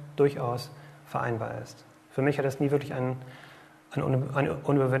Wissenschaft durchaus vereinbar ist. Für mich hat es nie wirklich ein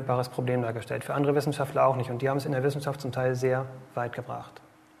unüberwindbares Problem dargestellt. Für andere Wissenschaftler auch nicht. Und die haben es in der Wissenschaft zum Teil sehr weit gebracht.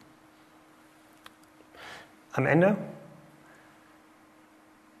 Am Ende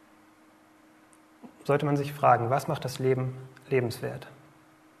sollte man sich fragen, was macht das Leben lebenswert?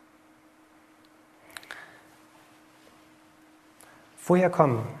 Woher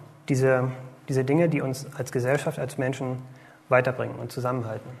kommen diese Dinge, die uns als Gesellschaft, als Menschen weiterbringen und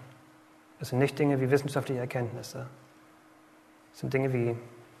zusammenhalten? Das sind nicht Dinge wie wissenschaftliche Erkenntnisse. Das sind Dinge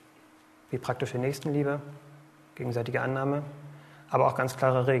wie praktische Nächstenliebe, gegenseitige Annahme, aber auch ganz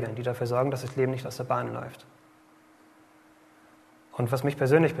klare Regeln, die dafür sorgen, dass das Leben nicht aus der Bahn läuft. Und was mich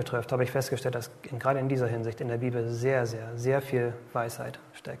persönlich betrifft, habe ich festgestellt, dass gerade in dieser Hinsicht in der Bibel sehr, sehr, sehr viel Weisheit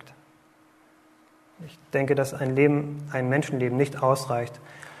steckt. Ich denke, dass ein Menschenleben nicht ausreicht,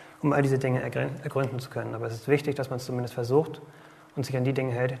 um all diese Dinge ergründen zu können. Aber es ist wichtig, dass man es zumindest versucht und sich an die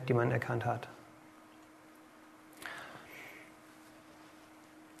Dinge hält, die man erkannt hat.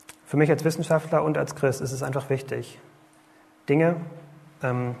 Für mich als Wissenschaftler und als Christ ist es einfach wichtig, Dinge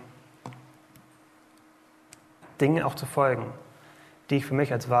auch zu folgen, die ich für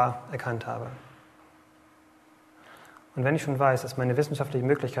mich als wahr erkannt habe. Und wenn ich schon weiß, dass meine wissenschaftlichen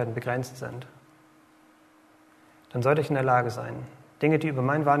Möglichkeiten begrenzt sind, dann sollte ich in der Lage sein, Dinge, die über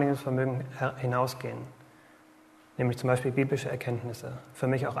mein Wahrnehmungsvermögen hinausgehen, nämlich zum Beispiel biblische Erkenntnisse, für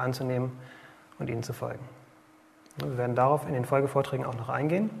mich auch anzunehmen und ihnen zu folgen. Wir werden darauf in den Folgevorträgen auch noch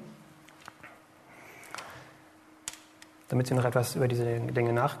eingehen. Damit Sie noch etwas über diese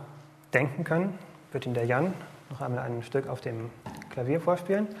Dinge nachdenken können, wird Ihnen der Jan noch einmal ein Stück auf dem Klavier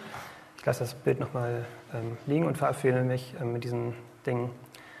vorspielen. Ich lasse das Bild nochmal liegen und verabschiede mich mit diesen Dingen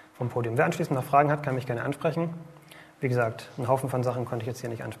vom Podium. Wer anschließend noch Fragen hat, kann mich gerne ansprechen. Wie gesagt, einen Haufen von Sachen konnte ich jetzt hier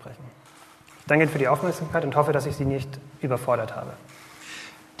nicht ansprechen. Ich danke Ihnen für die Aufmerksamkeit und hoffe, dass ich Sie nicht überfordert habe.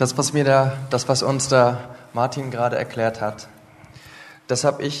 Das, was uns der Martin gerade erklärt hat, das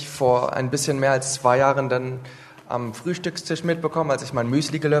habe ich vor ein bisschen mehr als 2 Jahren dann am Frühstückstisch mitbekommen, als ich mein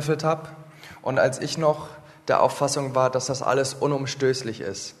Müsli gelöffelt habe und als ich noch der Auffassung war, dass das alles unumstößlich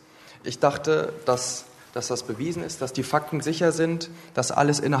ist. Ich dachte, dass das bewiesen ist, dass die Fakten sicher sind, dass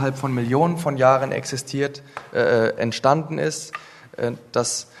alles innerhalb von Millionen von Jahren entstanden ist,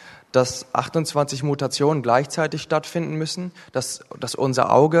 dass 28 Mutationen gleichzeitig stattfinden müssen, dass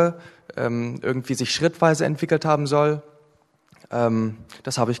unser Auge irgendwie sich schrittweise entwickelt haben soll.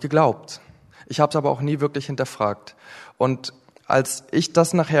 Das habe ich geglaubt. Ich habe es aber auch nie wirklich hinterfragt. Und als ich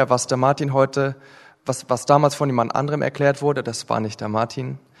das nachher, was der Martin heute, was damals von jemand anderem erklärt wurde, das war nicht der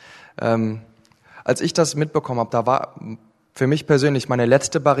Martin, als ich das mitbekommen habe, da war für mich persönlich meine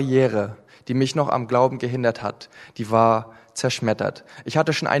letzte Barriere, die mich noch am Glauben gehindert hat, die war zerschmettert. Ich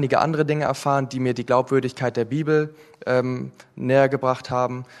hatte schon einige andere Dinge erfahren, die mir die Glaubwürdigkeit der Bibel näher gebracht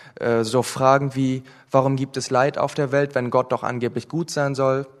haben. So Fragen wie, warum gibt es Leid auf der Welt, wenn Gott doch angeblich gut sein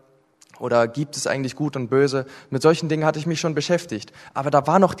soll? Oder gibt es eigentlich Gut und Böse? Mit solchen Dingen hatte ich mich schon beschäftigt. Aber da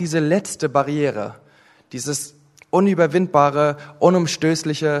war noch diese letzte Barriere, dieses unüberwindbare,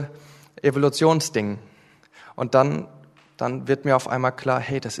 unumstößliche Evolutionsding. Und dann wird mir auf einmal klar,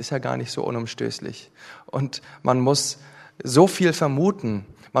 hey, das ist ja gar nicht so unumstößlich. Und man muss so viel vermuten,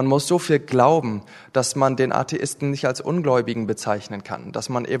 man muss so viel glauben, dass man den Atheisten nicht als Ungläubigen bezeichnen kann, dass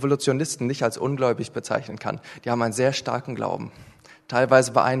man Evolutionisten nicht als ungläubig bezeichnen kann. Die haben einen sehr starken Glauben,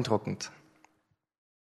 teilweise beeindruckend.